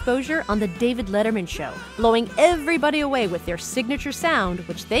national exposure on The David Letterman Show, blowing everybody away with their signature sound,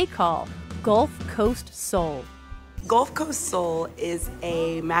 which they call Gulf Coast Soul. Gulf Coast Soul is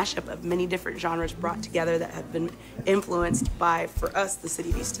a mashup of many different genres brought together that have been influenced by, for us, the city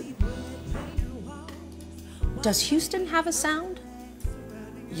of Houston. Does Houston have a sound?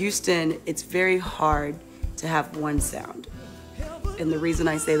 Houston, it's very hard to have one sound. And the reason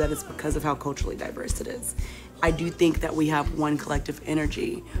I say that is because of how culturally diverse it is. I do think that we have one collective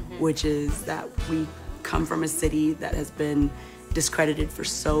energy, which is that we come from a city that has been discredited for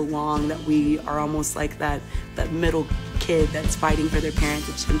so long that we are almost like that middle kid that's fighting for their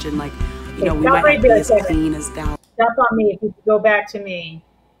parents' attention. Like, we might not be as clean as Dallas. Stop on me if you could go back to me.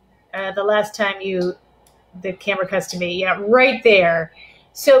 The last time the camera cuts to me. Yeah, right there.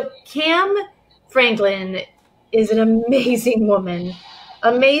 So Cam Franklin is an amazing woman.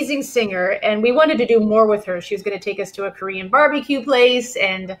 Amazing singer, and we wanted to do more with her. She was going to take us to a Korean barbecue place,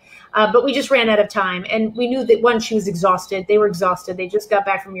 but we just ran out of time. And we knew that, one, she was exhausted. They were exhausted. They just got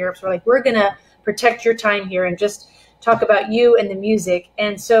back from Europe. So we're like, we're going to protect your time here and just talk about you and the music.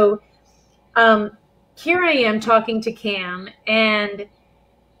 And so here I am talking to Cam, and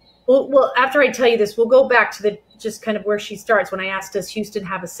Well, after I tell you this, we'll go back to the just kind of where she starts when I asked, does Houston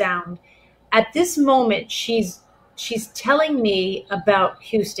have a sound? At this moment, she's telling me about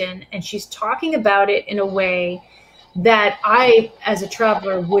Houston, and she's talking about it in a way that I, as a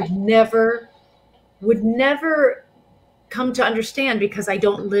traveler, would never come to understand because I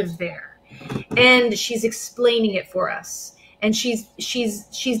don't live there. And she's explaining it for us. And she's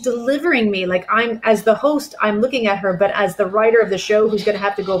delivering me, like, I'm, as the host, I'm looking at her, but as the writer of the show who's going to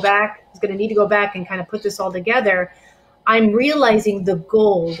have to go back, who's going to need to go back and kind of put this all together, I'm realizing the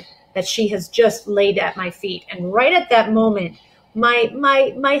gold that she has just laid at my feet. And right at that moment,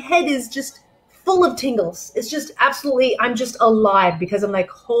 my head is just full of tingles. It's just absolutely, I'm just alive because I'm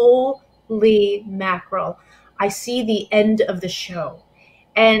like, holy mackerel. I see the end of the show.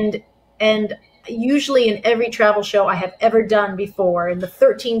 And usually in every travel show I have ever done before, in the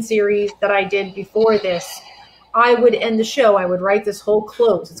 13 series that I did before this, I would end the show. I would write this whole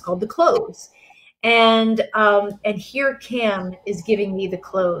close. It's called the close. And here Cam is giving me the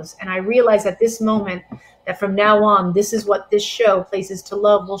close. And I realize at this moment that from now on, this is what this show, Places to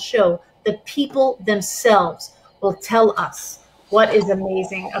Love, will show. The people themselves will tell us what is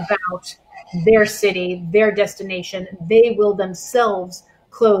amazing about their city, their destination. They will themselves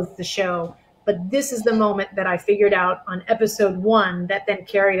close the show. But this is the moment that I figured out on episode 1 that then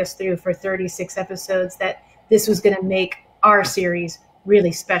carried us through for 36 episodes, that this was going to make our series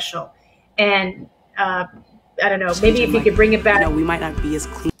really special. And I don't know, maybe if you could bring it back. You know, we might not be as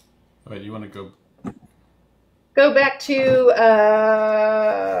clean. Wait, you want to go back to,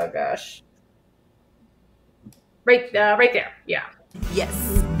 gosh. Right there, yeah.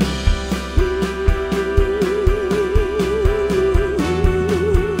 Yes.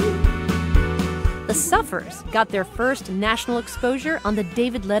 The Suffers got their first national exposure on The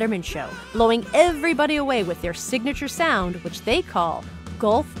David Letterman Show, blowing everybody away with their signature sound, which they call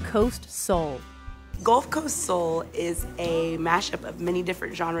Gulf Coast Soul. Gulf Coast Soul is a mashup of many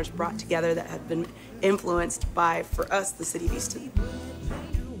different genres brought together that have been influenced by, for us, the city of Houston.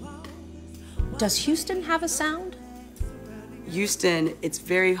 Does Houston have a sound? Houston, it's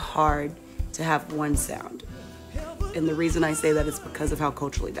very hard to have one sound. And the reason I say that is because of how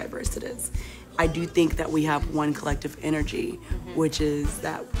culturally diverse it is. I do think that we have one collective energy, which is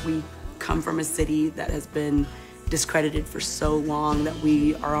that we come from a city that has been discredited for so long that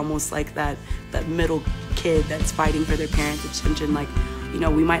we are almost like that middle kid that's fighting for their parents' attention. Like, you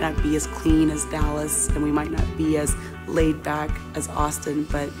know, we might not be as clean as Dallas and we might not be as laid back as Austin,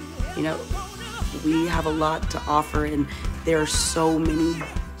 but, you know, we have a lot to offer, and there are so many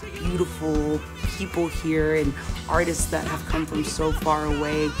beautiful people here and artists that have come from so far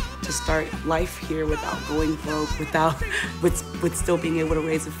away to start life here without going broke, with still being able to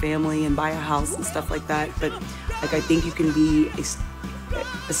raise a family and buy a house and stuff like that. But like, I think you can be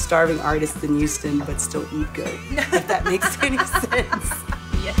a starving artist in Houston but still eat good, if that makes any sense.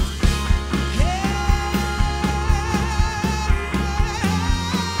 Yes.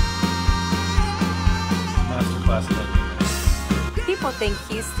 People think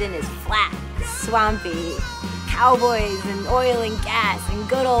Houston is flat, swampy, cowboys and oil and gas and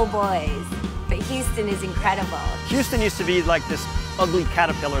good old boys. But Houston is incredible. Houston used to be like this ugly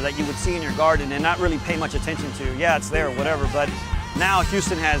caterpillar that you would see in your garden and not really pay much attention to. Yeah, it's there, whatever, but now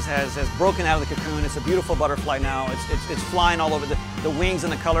Houston has broken out of the cocoon. It's a beautiful butterfly now. It's flying all over. The wings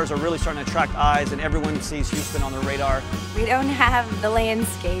and the colors are really starting to attract eyes, and everyone sees Houston on their radar. We don't have the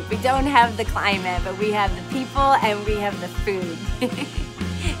landscape, we don't have the climate, but we have the people and we have the food.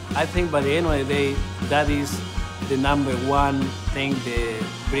 I think by the end of the day, that is the number one thing that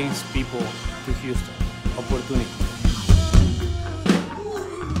brings people to Houston, opportunity.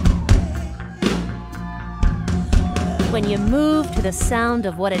 When you move to the sound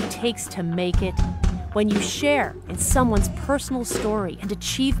of what it takes to make it, when you share in someone's personal story and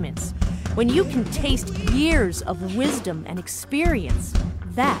achievements, when you can taste years of wisdom and experience,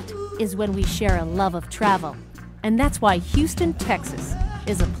 that is when we share a love of travel. And that's why Houston, Texas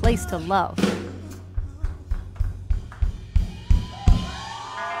is a place to love.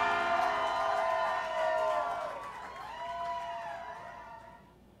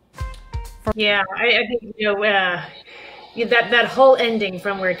 Yeah, I think, you know, that whole ending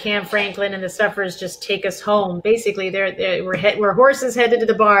from where Cam Franklin and the Suffers just take us home. Basically, we're horses headed to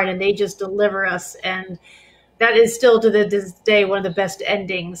the barn, and they just deliver us. And that is still to this day one of the best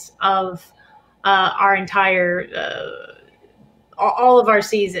endings of our entire, all of our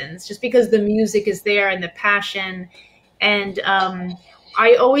seasons, just because the music is there and the passion. And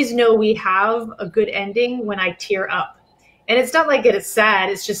I always know we have a good ending when I tear up. And it's not like it's sad.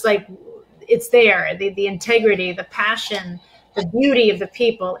 It's just like, it's there, the integrity, the passion, the beauty of the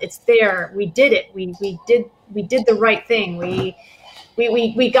people. It's there. We did it. We did the right thing. We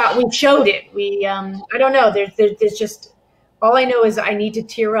showed it. I don't know. There's just, all I know is I need to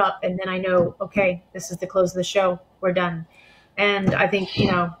tear up, and then I know, okay, this is the close of the show. We're done. And I think,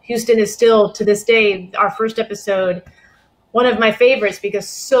 Houston is still, to this day, our first episode, one of my favorites, because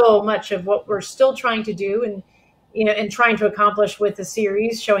so much of what we're still trying to do and trying to accomplish with the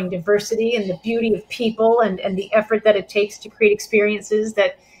series, showing diversity and the beauty of people and the effort that it takes to create experiences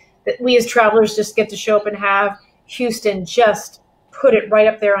that we as travelers just get to show up and have. Houston just put it right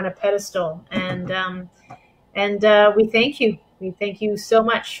up there on a pedestal. And we thank you. We thank you so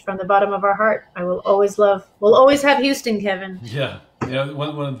much from the bottom of our heart. We'll always have Houston, Kevin. Yeah.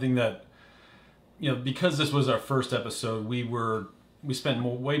 One thing that, because this was our first episode, we spent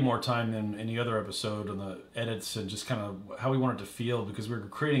way more time than any other episode on the edits and just kind of how we wanted to feel, because we were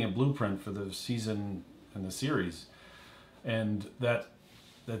creating a blueprint for the season and the series. And that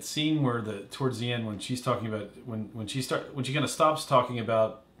scene where towards the end when she's talking about when she kind of stops talking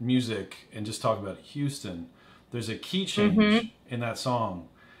about music and just talking about Houston, there's a key change in that song,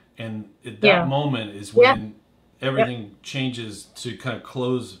 and at that moment is when everything changes to kind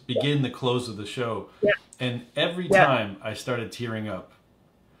of begin the close of the show. And every time I started tearing up.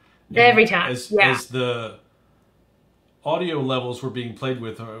 Every time. As the audio levels were being played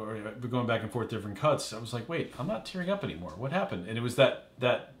with, or going back and forth different cuts, I was like, wait, I'm not tearing up anymore. What happened? And it was that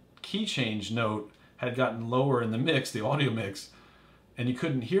key change note had gotten lower in the mix, the audio mix, and you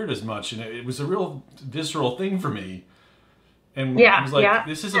couldn't hear it as much. And it was a real visceral thing for me. And I was like,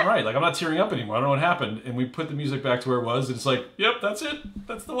 this isn't right. Like, I'm not tearing up anymore. I don't know what happened. And we put the music back to where it was. And it's like, yep, that's it.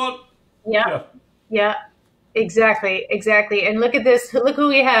 That's the one. Yeah. Exactly. And look at this. Look who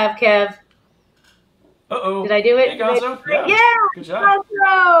we have, Kev. Uh-oh. Did I do it? Hey, Gonzo. Yeah. Good job.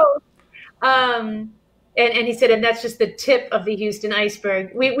 Gonzo. And he said, and that's just the tip of the Houston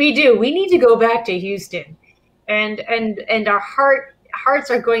iceberg. We need to go back to Houston. And our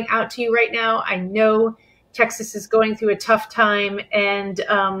hearts are going out to you right now. I know Texas is going through a tough time, and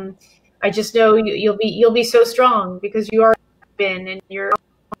I just know you'll be so strong, because you are been in your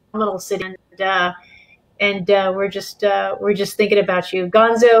own little city, and we're just thinking about you.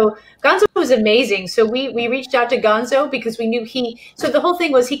 Gonzo was amazing. So we reached out to Gonzo because we knew so the whole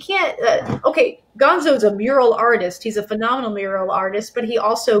thing was he can't, Gonzo's a mural artist. He's a phenomenal mural artist, but he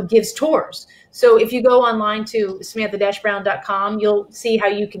also gives tours. So if you go online to samantha-brown.com, you'll see how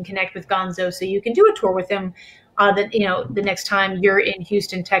you can connect with Gonzo, so you can do a tour with him the next time you're in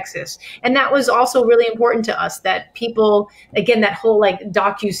Houston, Texas. And that was also really important to us, that people, again, that whole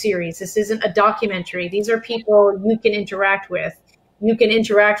docu-series, this isn't a documentary. These are people you can interact with. You can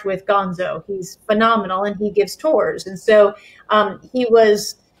interact with Gonzo. He's phenomenal, and he gives tours. And so he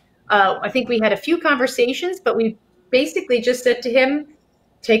was, I think we had a few conversations, but we basically just said to him,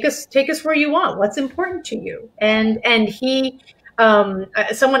 take us where you want. What's important to you? And he,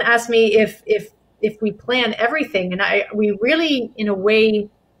 someone asked me if we plan everything, and we really, in a way,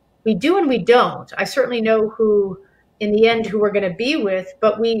 we do and we don't. I certainly know who we're going to be with,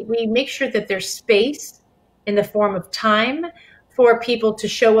 but we make sure that there's space in the form of time for people to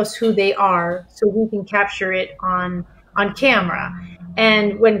show us who they are, so we can capture it on camera.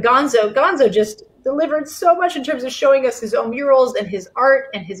 And when Gonzo just delivered so much in terms of showing us his own murals and his art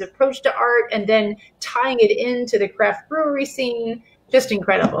and his approach to art, and then tying it into the craft brewery scene, just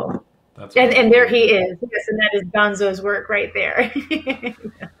incredible. And there he is. Yes, and that is Gonzo's work right there.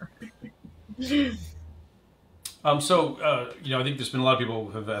 I think there's been a lot of people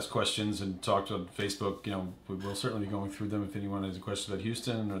who have asked questions and talked on Facebook. We will certainly be going through them if anyone has a question about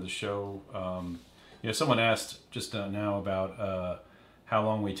Houston or the show. Someone asked just now about how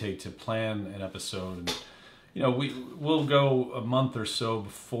long we take to plan an episode. And, we'll go a month or so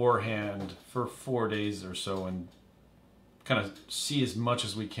beforehand for 4 days or so and kind of see as much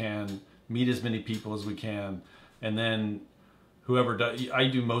as we can, meet as many people as we can, and then whoever does, I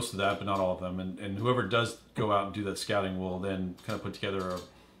do most of that, but not all of them, and whoever does go out and do that scouting will then kind of put together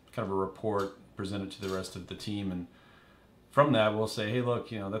a report, present it to the rest of the team, and from that we'll say, hey, look,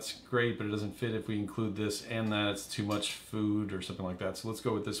 that's great, but it doesn't fit if we include this and that, it's too much food or something like that, so let's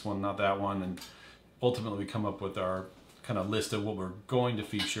go with this one, not that one, and ultimately we come up with our kind of list of what we're going to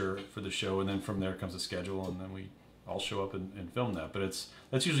feature for the show, and then from there comes a schedule, and then we all show up and film that. But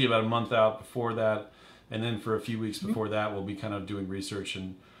that's usually about a month out before that, and then for a few weeks before that we'll be kind of doing research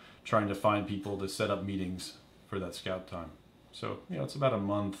and trying to find people to set up meetings for that scout time. So it's about a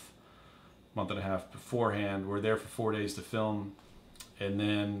month and a half beforehand. We're there for 4 days to film, and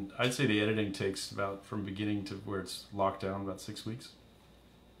then I'd say the editing takes about, from beginning to where it's locked down, about 6 weeks.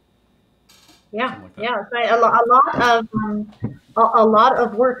 Yeah, yeah. Right. A lot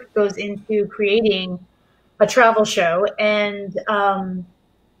of work goes into creating a travel show, and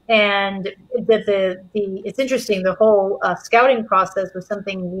it's interesting. The whole scouting process was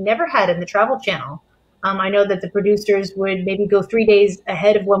something we never had in the Travel Channel. I know that the producers would maybe go 3 days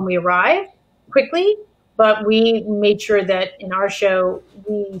ahead of when we arrived quickly, but we made sure that in our show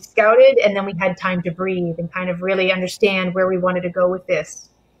we scouted, and then we had time to breathe and kind of really understand where we wanted to go with this.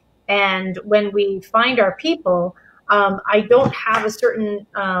 And when we find our people, I don't have a certain,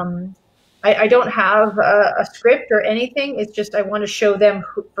 I don't have a script or anything. It's just I want to show them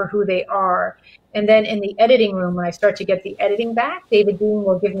for who they are. And then in the editing room, when I start to get the editing back, David Dean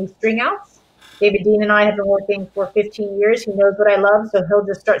will give me string outs. David Dean and I have been working for 15 years. He knows what I love, so he'll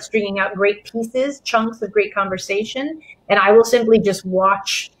just start stringing out great pieces, chunks of great conversation, and I will simply just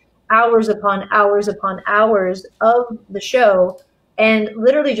watch hours upon hours upon hours of the show and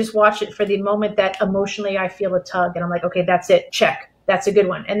literally just watch it for the moment that emotionally I feel a tug, and I'm like, okay, that's it, check, that's a good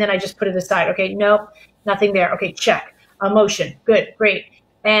one. And then I just put it aside. Okay, nope, nothing there. Okay, check, emotion, good, great.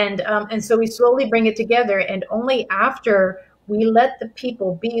 And so we slowly bring it together, and only after we let the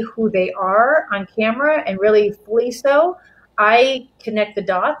people be who they are on camera, and really fully so, I connect the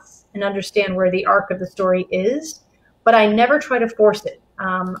dots and understand where the arc of the story is, but I never try to force it.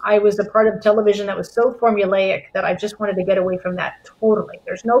 I was a part of television that was so formulaic that I just wanted to get away from that totally.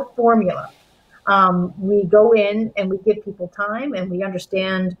 There's no formula. We go in and we give people time, and we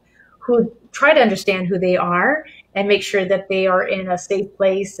try to understand who they are and make sure that they are in a safe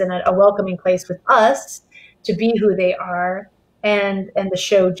place and a welcoming place with us to be who they are. And the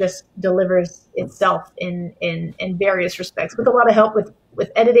show just delivers itself in various respects, with a lot of help with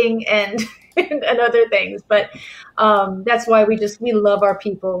editing and and other things. But that's why we love our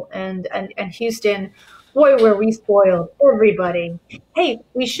people, and Houston, boy, were we spoiled, everybody. Hey,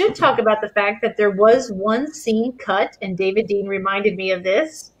 we should talk about the fact that there was one scene cut, and David Dean reminded me of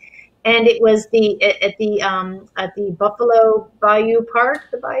this, and it was at the Buffalo Bayou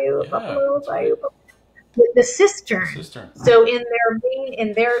Park, Buffalo Bayou. The cistern. So in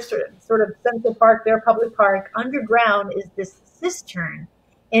their sort of Central Park, their public park, underground is this cistern,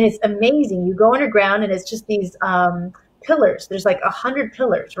 and it's amazing. You go underground, and it's just these pillars. There's like 100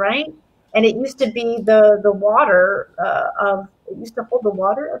 pillars, right? And it used to be the water it used to hold the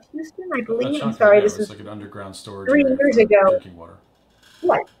water of Houston, I believe. I'm sorry, this was like an underground storage 3 years ago. Drinking water.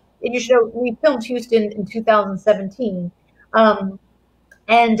 Right. And we filmed Houston in 2017,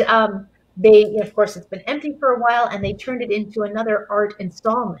 they, of course, it's been empty for a while, and they turned it into another art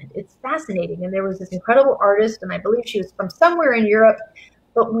installment. It's fascinating. And there was this incredible artist, and I believe she was from somewhere in Europe,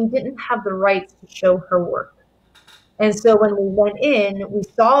 but we didn't have the rights to show her work. And so when we went in, we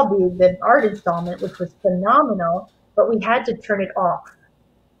saw the art installment, which was phenomenal, but we had to turn it off.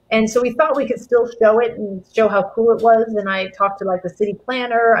 And so we thought we could still show it and show how cool it was. And I talked to like the city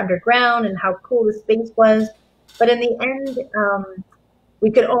planner underground and how cool the space was. But in the end, we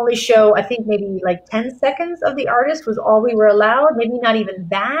could only show, I think, maybe like 10 seconds of the artist was all we were allowed, maybe not even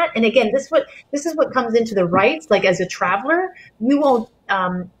that. And again, this is what comes into the rights. Like, as a traveler, you won't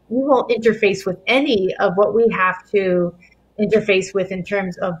interface with any of what we have to interface with in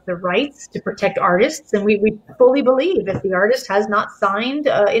terms of the rights to protect artists. And we fully believe if the artist has not signed,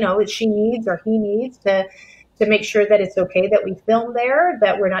 she needs or he needs to make sure that it's okay that we film there,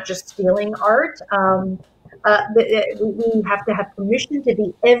 that we're not just stealing art. We have to have permission to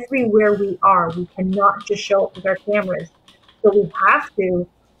be everywhere we are. We cannot just show up with our cameras. So we have to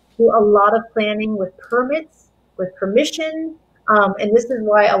do a lot of planning with permits, with permission. And this is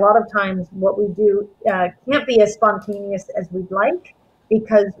why a lot of times what we do can't be as spontaneous as we'd like,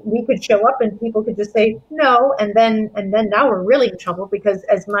 because we could show up and people could just say no, and then now we're really in trouble, because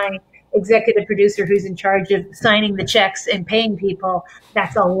as my executive producer who's in charge of signing the checks and paying people,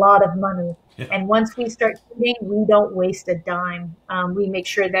 that's a lot of money. Yeah. And once we start shooting, we don't waste a dime. We make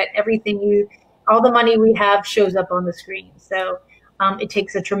sure that all the money we have shows up on the screen. So it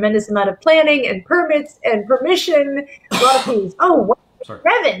takes a tremendous amount of planning and permits and permission. A lot of things. Oh, wow. Sorry.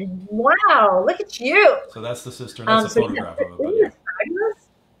 Kevin, wow, look at you. So that's the cistern. That's a photograph of it.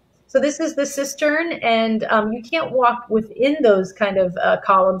 So this is the cistern, and you can't walk within those kind of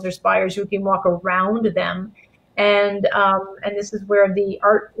columns or spires. You can walk around them. And this is where the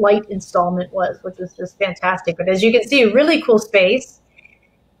art light installment was, which was just fantastic. But as you can see, a really cool space.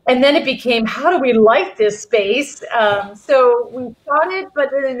 And then it became, how do we light this space? So we shot it, but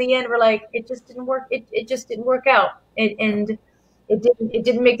then in the end, we're like, it just didn't work. It just didn't work out. And it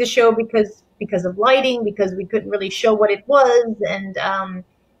didn't make the show because of lighting, because we couldn't really show what it was. And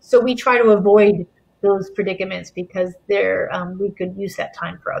so we try to avoid those predicaments, because we could use that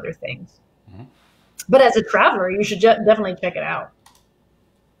time for other things. Mm-hmm. But as a traveler, you should definitely check it out.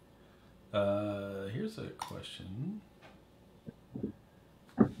 Here's a question.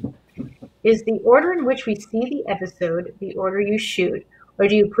 Is the order in which we see the episode the order you shoot, or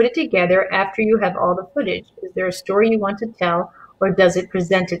do you put it together after you have all the footage? Is there a story you want to tell, or does it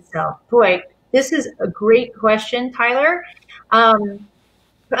present itself? Boy, this is a great question, Tyler. A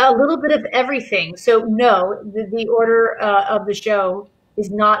little bit of everything. So no, the order of the show is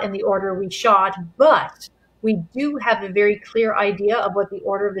not in the order we shot, but we do have a very clear idea of what the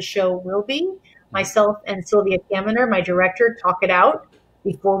order of the show will be. Myself and Sylvia Kaminer, my director, talk it out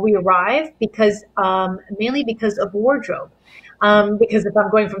before we arrive, because mainly because of wardrobe. Because if I'm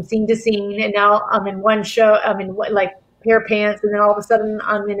going from scene to scene and now I'm in one show, I'm in like pair of pants, and then all of a sudden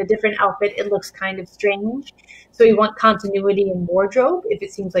I'm in a different outfit, it looks kind of strange. So we want continuity in wardrobe if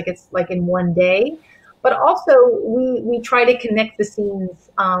it seems like it's like in one day. But also we try to connect the scenes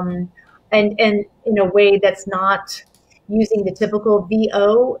and in a way that's not using the typical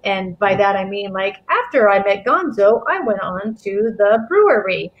VO. And by that I mean, like, after I met Gonzo, I went on to the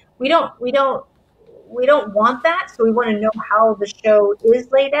brewery. We don't want that. So we want to know how the show is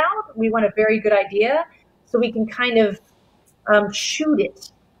laid out. We want a very good idea so we can kind of shoot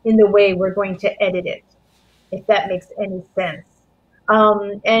it in the way we're going to edit it, if that makes any sense.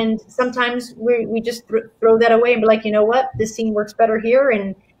 And sometimes we just throw that away and be like, you know what, this scene works better here,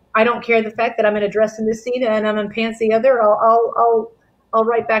 and I don't care the fact that I'm in a dress in this scene and I'm in pants the other. I'll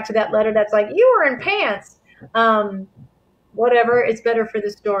write back to that letter that's like, you were in pants. Whatever, it's better for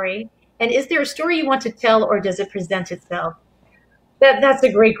the story. And is there a story you want to tell, or does it present itself? That's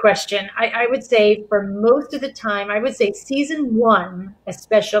a great question. I would say for most of the time, I would say season 1,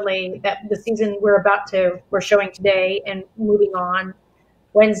 especially that the season we're showing today and moving on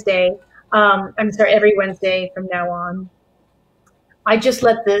Wednesday. Every Wednesday from now on. I just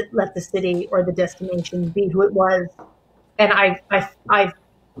let the city or the destination be who it was, and I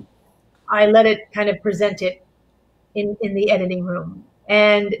let it kind of present it in the editing room.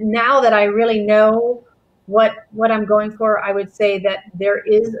 And now that I really know what I'm going for, I would say that there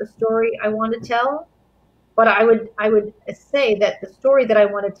is a story I want to tell, but I would say that the story that I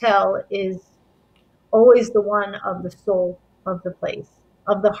want to tell is always the one of the soul of the place,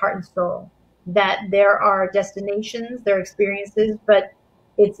 of the heart and soul. That there are destinations, there are experiences, but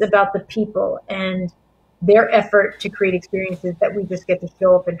it's about the people and their effort to create experiences that we just get to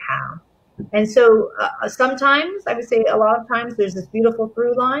show up and have. And so sometimes, I would say a lot of times, there's this beautiful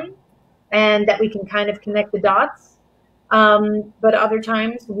through line, and that we can kind of connect the dots. But other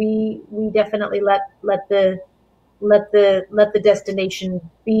times we definitely let the destination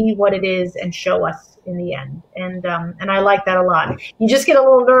be what it is and show us in the end. And I like that a lot. You just get a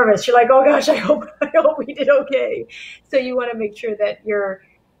little nervous. You're like, oh gosh, I hope we did okay. So you want to make sure that you're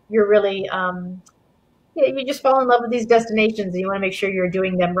really, you just fall in love with these destinations, and you want to make sure you're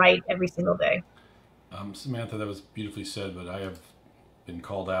doing them right every single day. Samantha, that was beautifully said, but I have been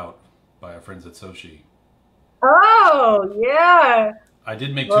called out by our friends at Xochi. Oh, yeah. I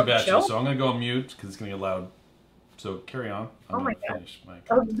did make 2 batches, so I'm going to go on mute because it's going to get loud. So carry on. I'm my God. Finish my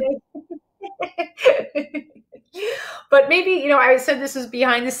okay. But maybe, I said this is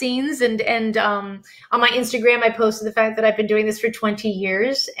behind the scenes, and on my Instagram, I posted the fact that I've been doing this for 20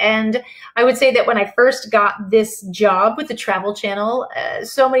 years. And I would say that when I first got this job with the Travel Channel,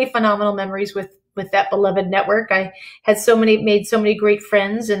 so many phenomenal memories with that beloved network. I had made so many great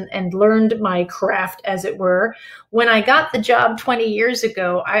friends and learned my craft, as it were. When I got the job 20 years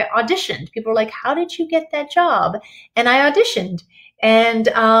ago, I auditioned. People were like, how did you get that job? And I auditioned. And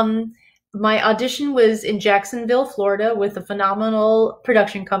my audition was in Jacksonville, Florida, with a phenomenal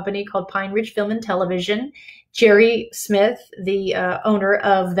production company called Pine Ridge Film and Television. Jerry Smith, the owner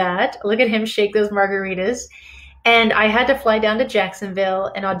of that. Look at him shake those margaritas. And I had to fly down to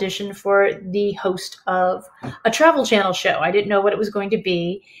Jacksonville and audition for the host of a Travel Channel show. I didn't know what it was going to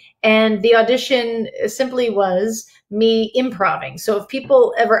be. And the audition simply was me improving. So if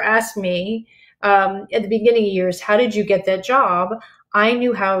people ever ask me at the beginning of years, how did you get that job? I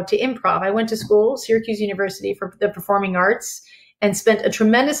knew how to improv. I went to school, Syracuse University for the Performing Arts, and spent a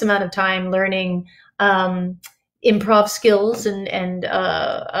tremendous amount of time learning improv skills and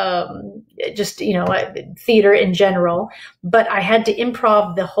just, theater in general. But I had to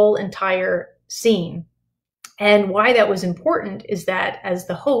improv the whole entire scene. And why that was important is that as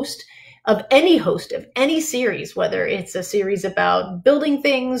the host of any series, whether it's a series about building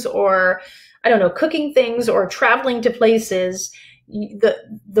things or, cooking things or traveling to places,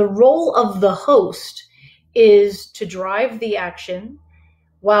 the role of the host is to drive the action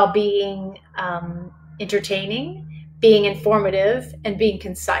while being entertaining, being informative, and being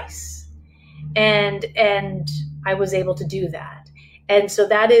concise. and I was able to do that. And so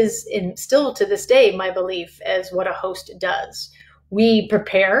that is still to this day my belief as what a host does. We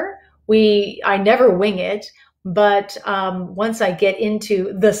prepare. I never wing it, but once I get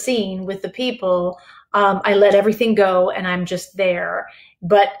into the scene with the people, I let everything go and I'm just there.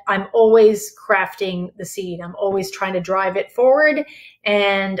 But I'm always crafting the scene. I'm always trying to drive it forward,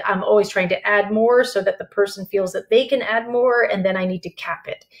 and I'm always trying to add more so that the person feels that they can add more, and then I need to cap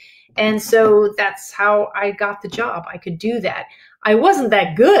it. And so that's how I got the job. I could do that. I wasn't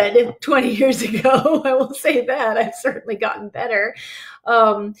that good 20 years ago. I will say that. I've certainly gotten better.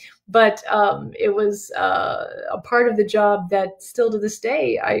 But it was a part of the job that still to this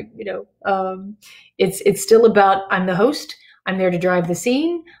day, it's still about, I'm the host. I'm there to drive the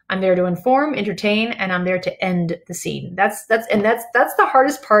scene. I'm there to inform, entertain, and I'm there to end the scene. That's the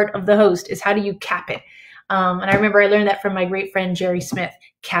hardest part of the host, is how do you cap it? And I remember I learned that from my great friend, Jerry Smith.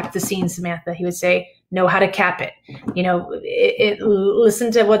 Cap the scene, Samantha. He would say, know how to cap it.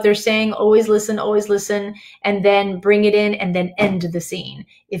 Listen to what they're saying, always listen, and then bring it in and then end the scene.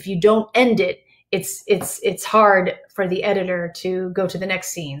 If you don't end it, it's hard for the editor to go to the next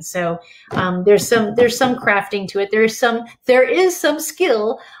scene. So there's some crafting to it. There is some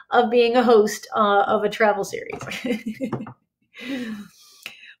skill of being a host of a travel series.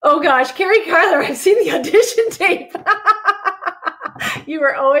 Oh gosh, Carrie Kyler, I've seen the audition tape. You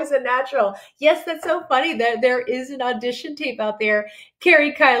were always a natural. Yes, that's so funny that there is an audition tape out there.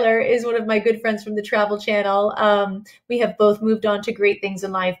 Carrie Kyler is one of my good friends from the Travel Channel. We have both moved on to great things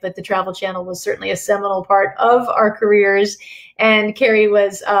in life, but the Travel Channel was certainly a seminal part of our careers. And Carrie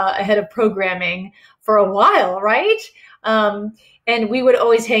was ahead of programming for a while, right? And we would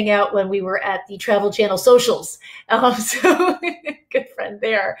always hang out when we were at the Travel Channel socials. So good friend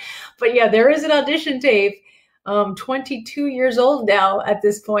there. But yeah, there is an audition tape. 22 years old now at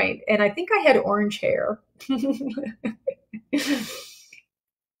this point, and I think I had orange hair.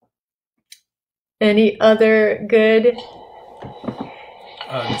 Any other good?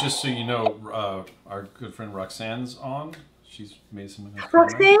 Just so you know, our good friend Roxanne's on. She's made some.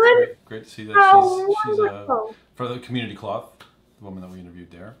 Roxanne? Great to see that. Oh, she's for the Community Cloth, the woman that we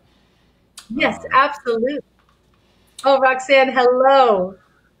interviewed there. Yes, absolutely. Oh, Roxanne, hello.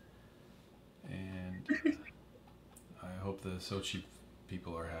 And I hope the Xochi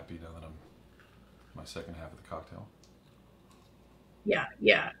people are happy now that I'm my second half of the cocktail.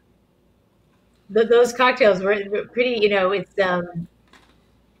 Yeah. Those cocktails were pretty, it's,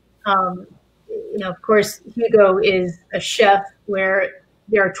 of course, Hugo is a chef where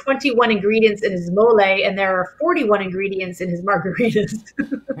there are 21 ingredients in his mole and there are 41 ingredients in his margaritas.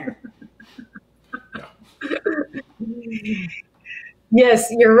 Yes,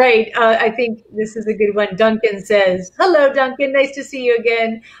 you're right. I think this is a good one. Duncan says, hello, Duncan. Nice to see you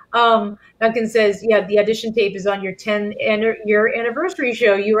again. Duncan says, yeah, the audition tape is on your 10-year anniversary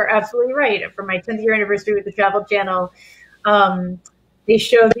show. You are absolutely right. For my 10th year anniversary with the Travel Channel, they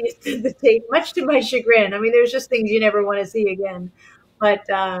show the tape, much to my chagrin. I mean, there's just things you never want to see again. But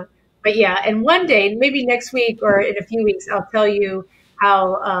yeah, and one day, maybe next week or in a few weeks, I'll tell you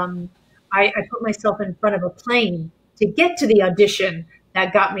how I put myself in front of a plane to get to the audition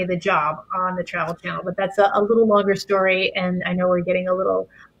that got me the job on the Travel Channel. But that's a little longer story, and I know we're getting a little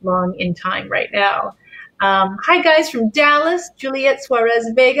long in time right now. Hi, guys from Dallas. Juliet Suarez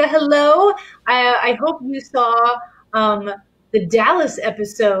Vega, hello. I hope you saw the Dallas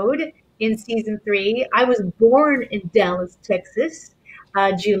episode in season 3. I was born in Dallas, Texas,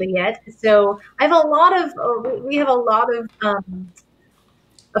 Juliet. So we have a lot of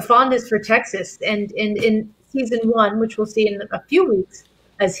a fondness for Texas, and in season 1, which we'll see in a few weeks,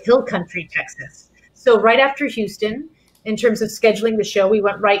 as Hill Country, Texas. So right after Houston, in terms of scheduling the show, we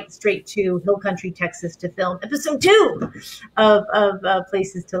went right straight to Hill Country, Texas to film episode 2 of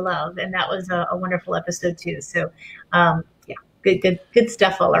Places to Love. And that was a wonderful episode too. So yeah, good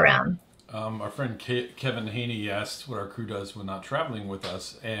stuff all around. Our friend Kevin Haney asked what our crew does when not traveling with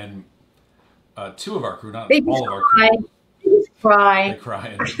us. And 2 of our crew, not all of our crew. They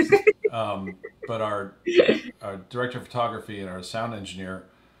cry. But our director of photography and our sound engineer,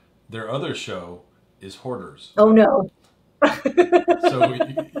 their other show is Hoarders. Oh no! So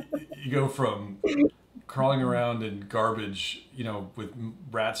you go from crawling around in garbage, with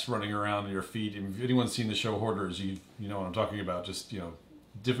rats running around at your feet. And if anyone's seen the show Hoarders, you know what I'm talking about. Just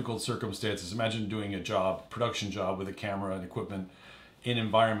difficult circumstances. Imagine doing a production job with a camera and equipment in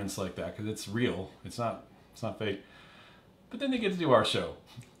environments like that, because it's real. It's not fake. But then they get to do our show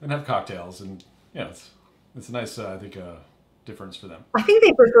and have cocktails, and it's a nice, I think, difference for them. I think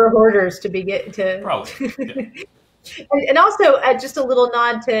they prefer Hoarders to probably. Yeah. And also, just a little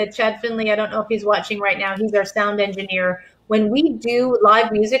nod to Chad Finley. I don't know if he's watching right now. He's our sound engineer. When we do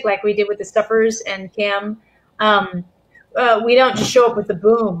live music, like we did with the Stuffers and Cam, we don't just show up with the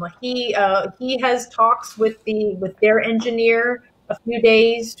boom. He has talks with their engineer a few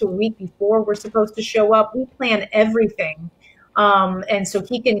days to a week before we're supposed to show up. We plan everything, and so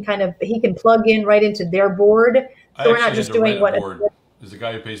he can plug in right into their board. So we're not just doing what. As the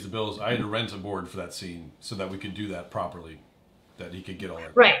guy who pays the bills, I had to rent a board for that scene so that we could do that properly, that he could get all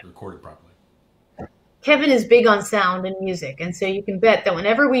that recorded properly. Kevin is big on sound and music, and so you can bet that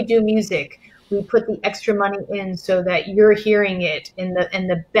whenever we do music, we put the extra money in so that you're hearing it in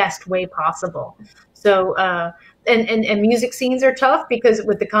the best way possible. So and music scenes are tough because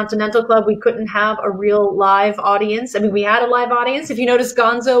with the Continental Club we couldn't have a real live audience. I mean, we had a live audience. If you notice,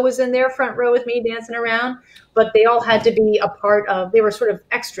 Gonzo was in there front row with me dancing around, but they all had to be a part of. They were sort of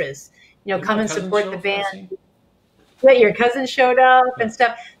extras, come and support the band. Yeah, your cousin showed up and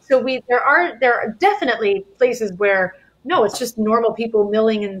stuff. So there are definitely places where. No, it's just normal people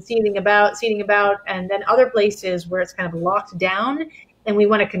milling and seating about, and then other places where it's kind of locked down and we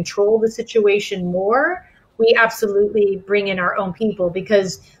want to control the situation more. We absolutely bring in our own people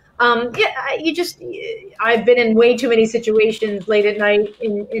because, I've been in way too many situations late at night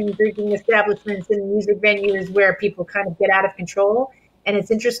in drinking establishments and music venues where people kind of get out of control. And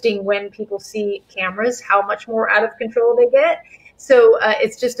it's interesting when people see cameras, how much more out of control they get. So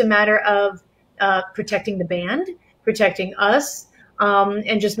it's just a matter of protecting the band, protecting us,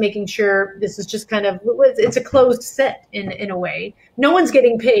 and just making sure this is just kind of, it's a closed set in a way. No one's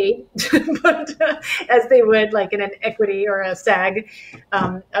getting paid, but as they would like in an Equity or a SAG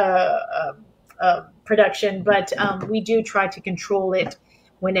production, but we do try to control it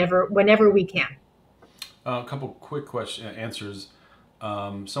whenever we can. A couple quick answers.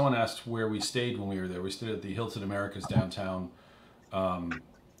 Someone asked where we stayed when we were there. We stayed at the Hilton Americas downtown.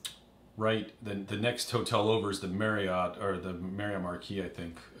 Right, the next hotel over is the Marriott, or the Marriott Marquis, I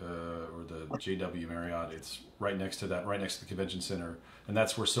think, or the JW Marriott. It's right next to that, right next to the convention center, and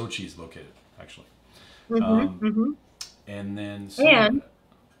that's where Xochi is located, actually. And then,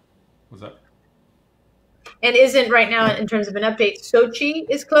 what's that? And isn't right now, in terms of an update, Xochi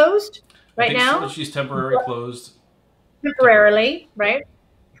is closed right now? Xochi's temporarily closed. Temporarily, right?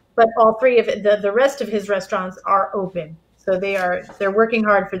 But all three of the rest of his restaurants are open. So they're working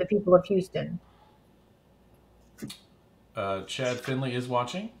hard for the people of Houston. Chad Finley is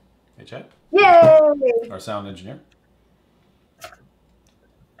watching. Hey, Chad. Yay! Our sound engineer.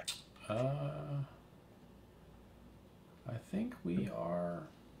 I think we are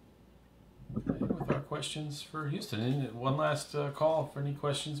with our questions for Houston. And one last call for any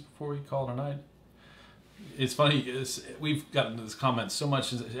questions before we call tonight. It's funny, we've gotten this comment so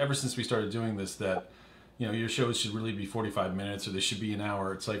much ever since we started doing this that your shows should really be 45 minutes or they should be an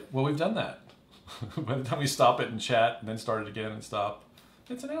hour. It's like, well, we've done that. By the time we stop it and chat and then start it again and stop,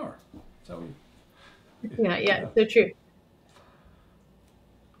 it's an hour. So yeah, so true.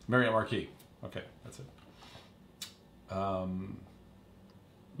 Marriott Marquis. Okay, that's it.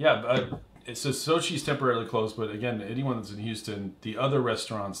 So Xochi's temporarily closed, but again, anyone that's in Houston, the other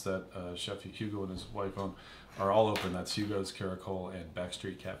restaurants that Chef Hugo and his wife own are all open. That's Hugo's, Caracol, and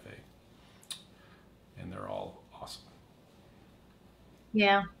Backstreet Cafe. And they're all awesome.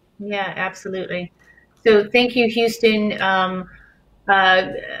 Yeah, absolutely. So thank you, Houston.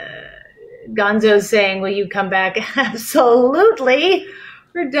 Gonzo's saying, will you come back? Absolutely.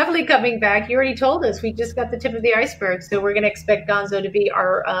 We're definitely coming back. You already told us. We just got the tip of the iceberg. So we're going to expect Gonzo to be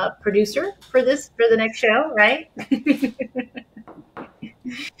our producer for the next show, right?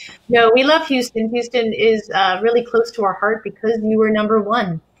 No, we love Houston. Houston is really close to our heart because you were number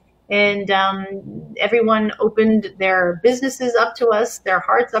one. And everyone opened their businesses up to us, their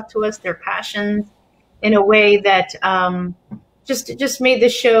hearts up to us, their passions in a way that just made the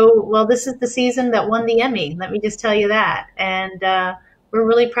show, well, this is the season that won the Emmy. Let me just tell you that. And we're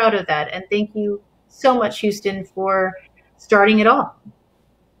really proud of that. And thank you so much, Houston, for starting it all.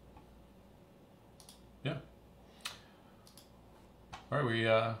 Yeah. All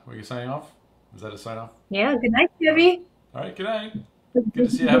right, we signing off? Is that a sign off? Yeah, good night, Debbie. All right, good night. Good to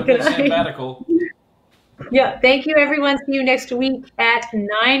see you. Have a good sabbatical. Yeah, thank you, everyone. See you next week at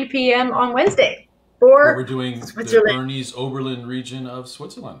 9 p.m. on Wednesday. Where we're doing the Bernese Oberland region of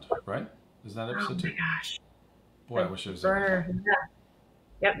Switzerland, right? Is that episode 2? Oh, my gosh. Boy, I wish it was. Burner. Yeah.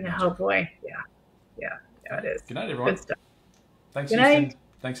 Yep. Oh, boy. Yeah, it is. Good night, everyone. Good stuff. Thanks, Good Houston. night.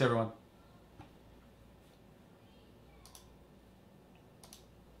 Thanks, everyone.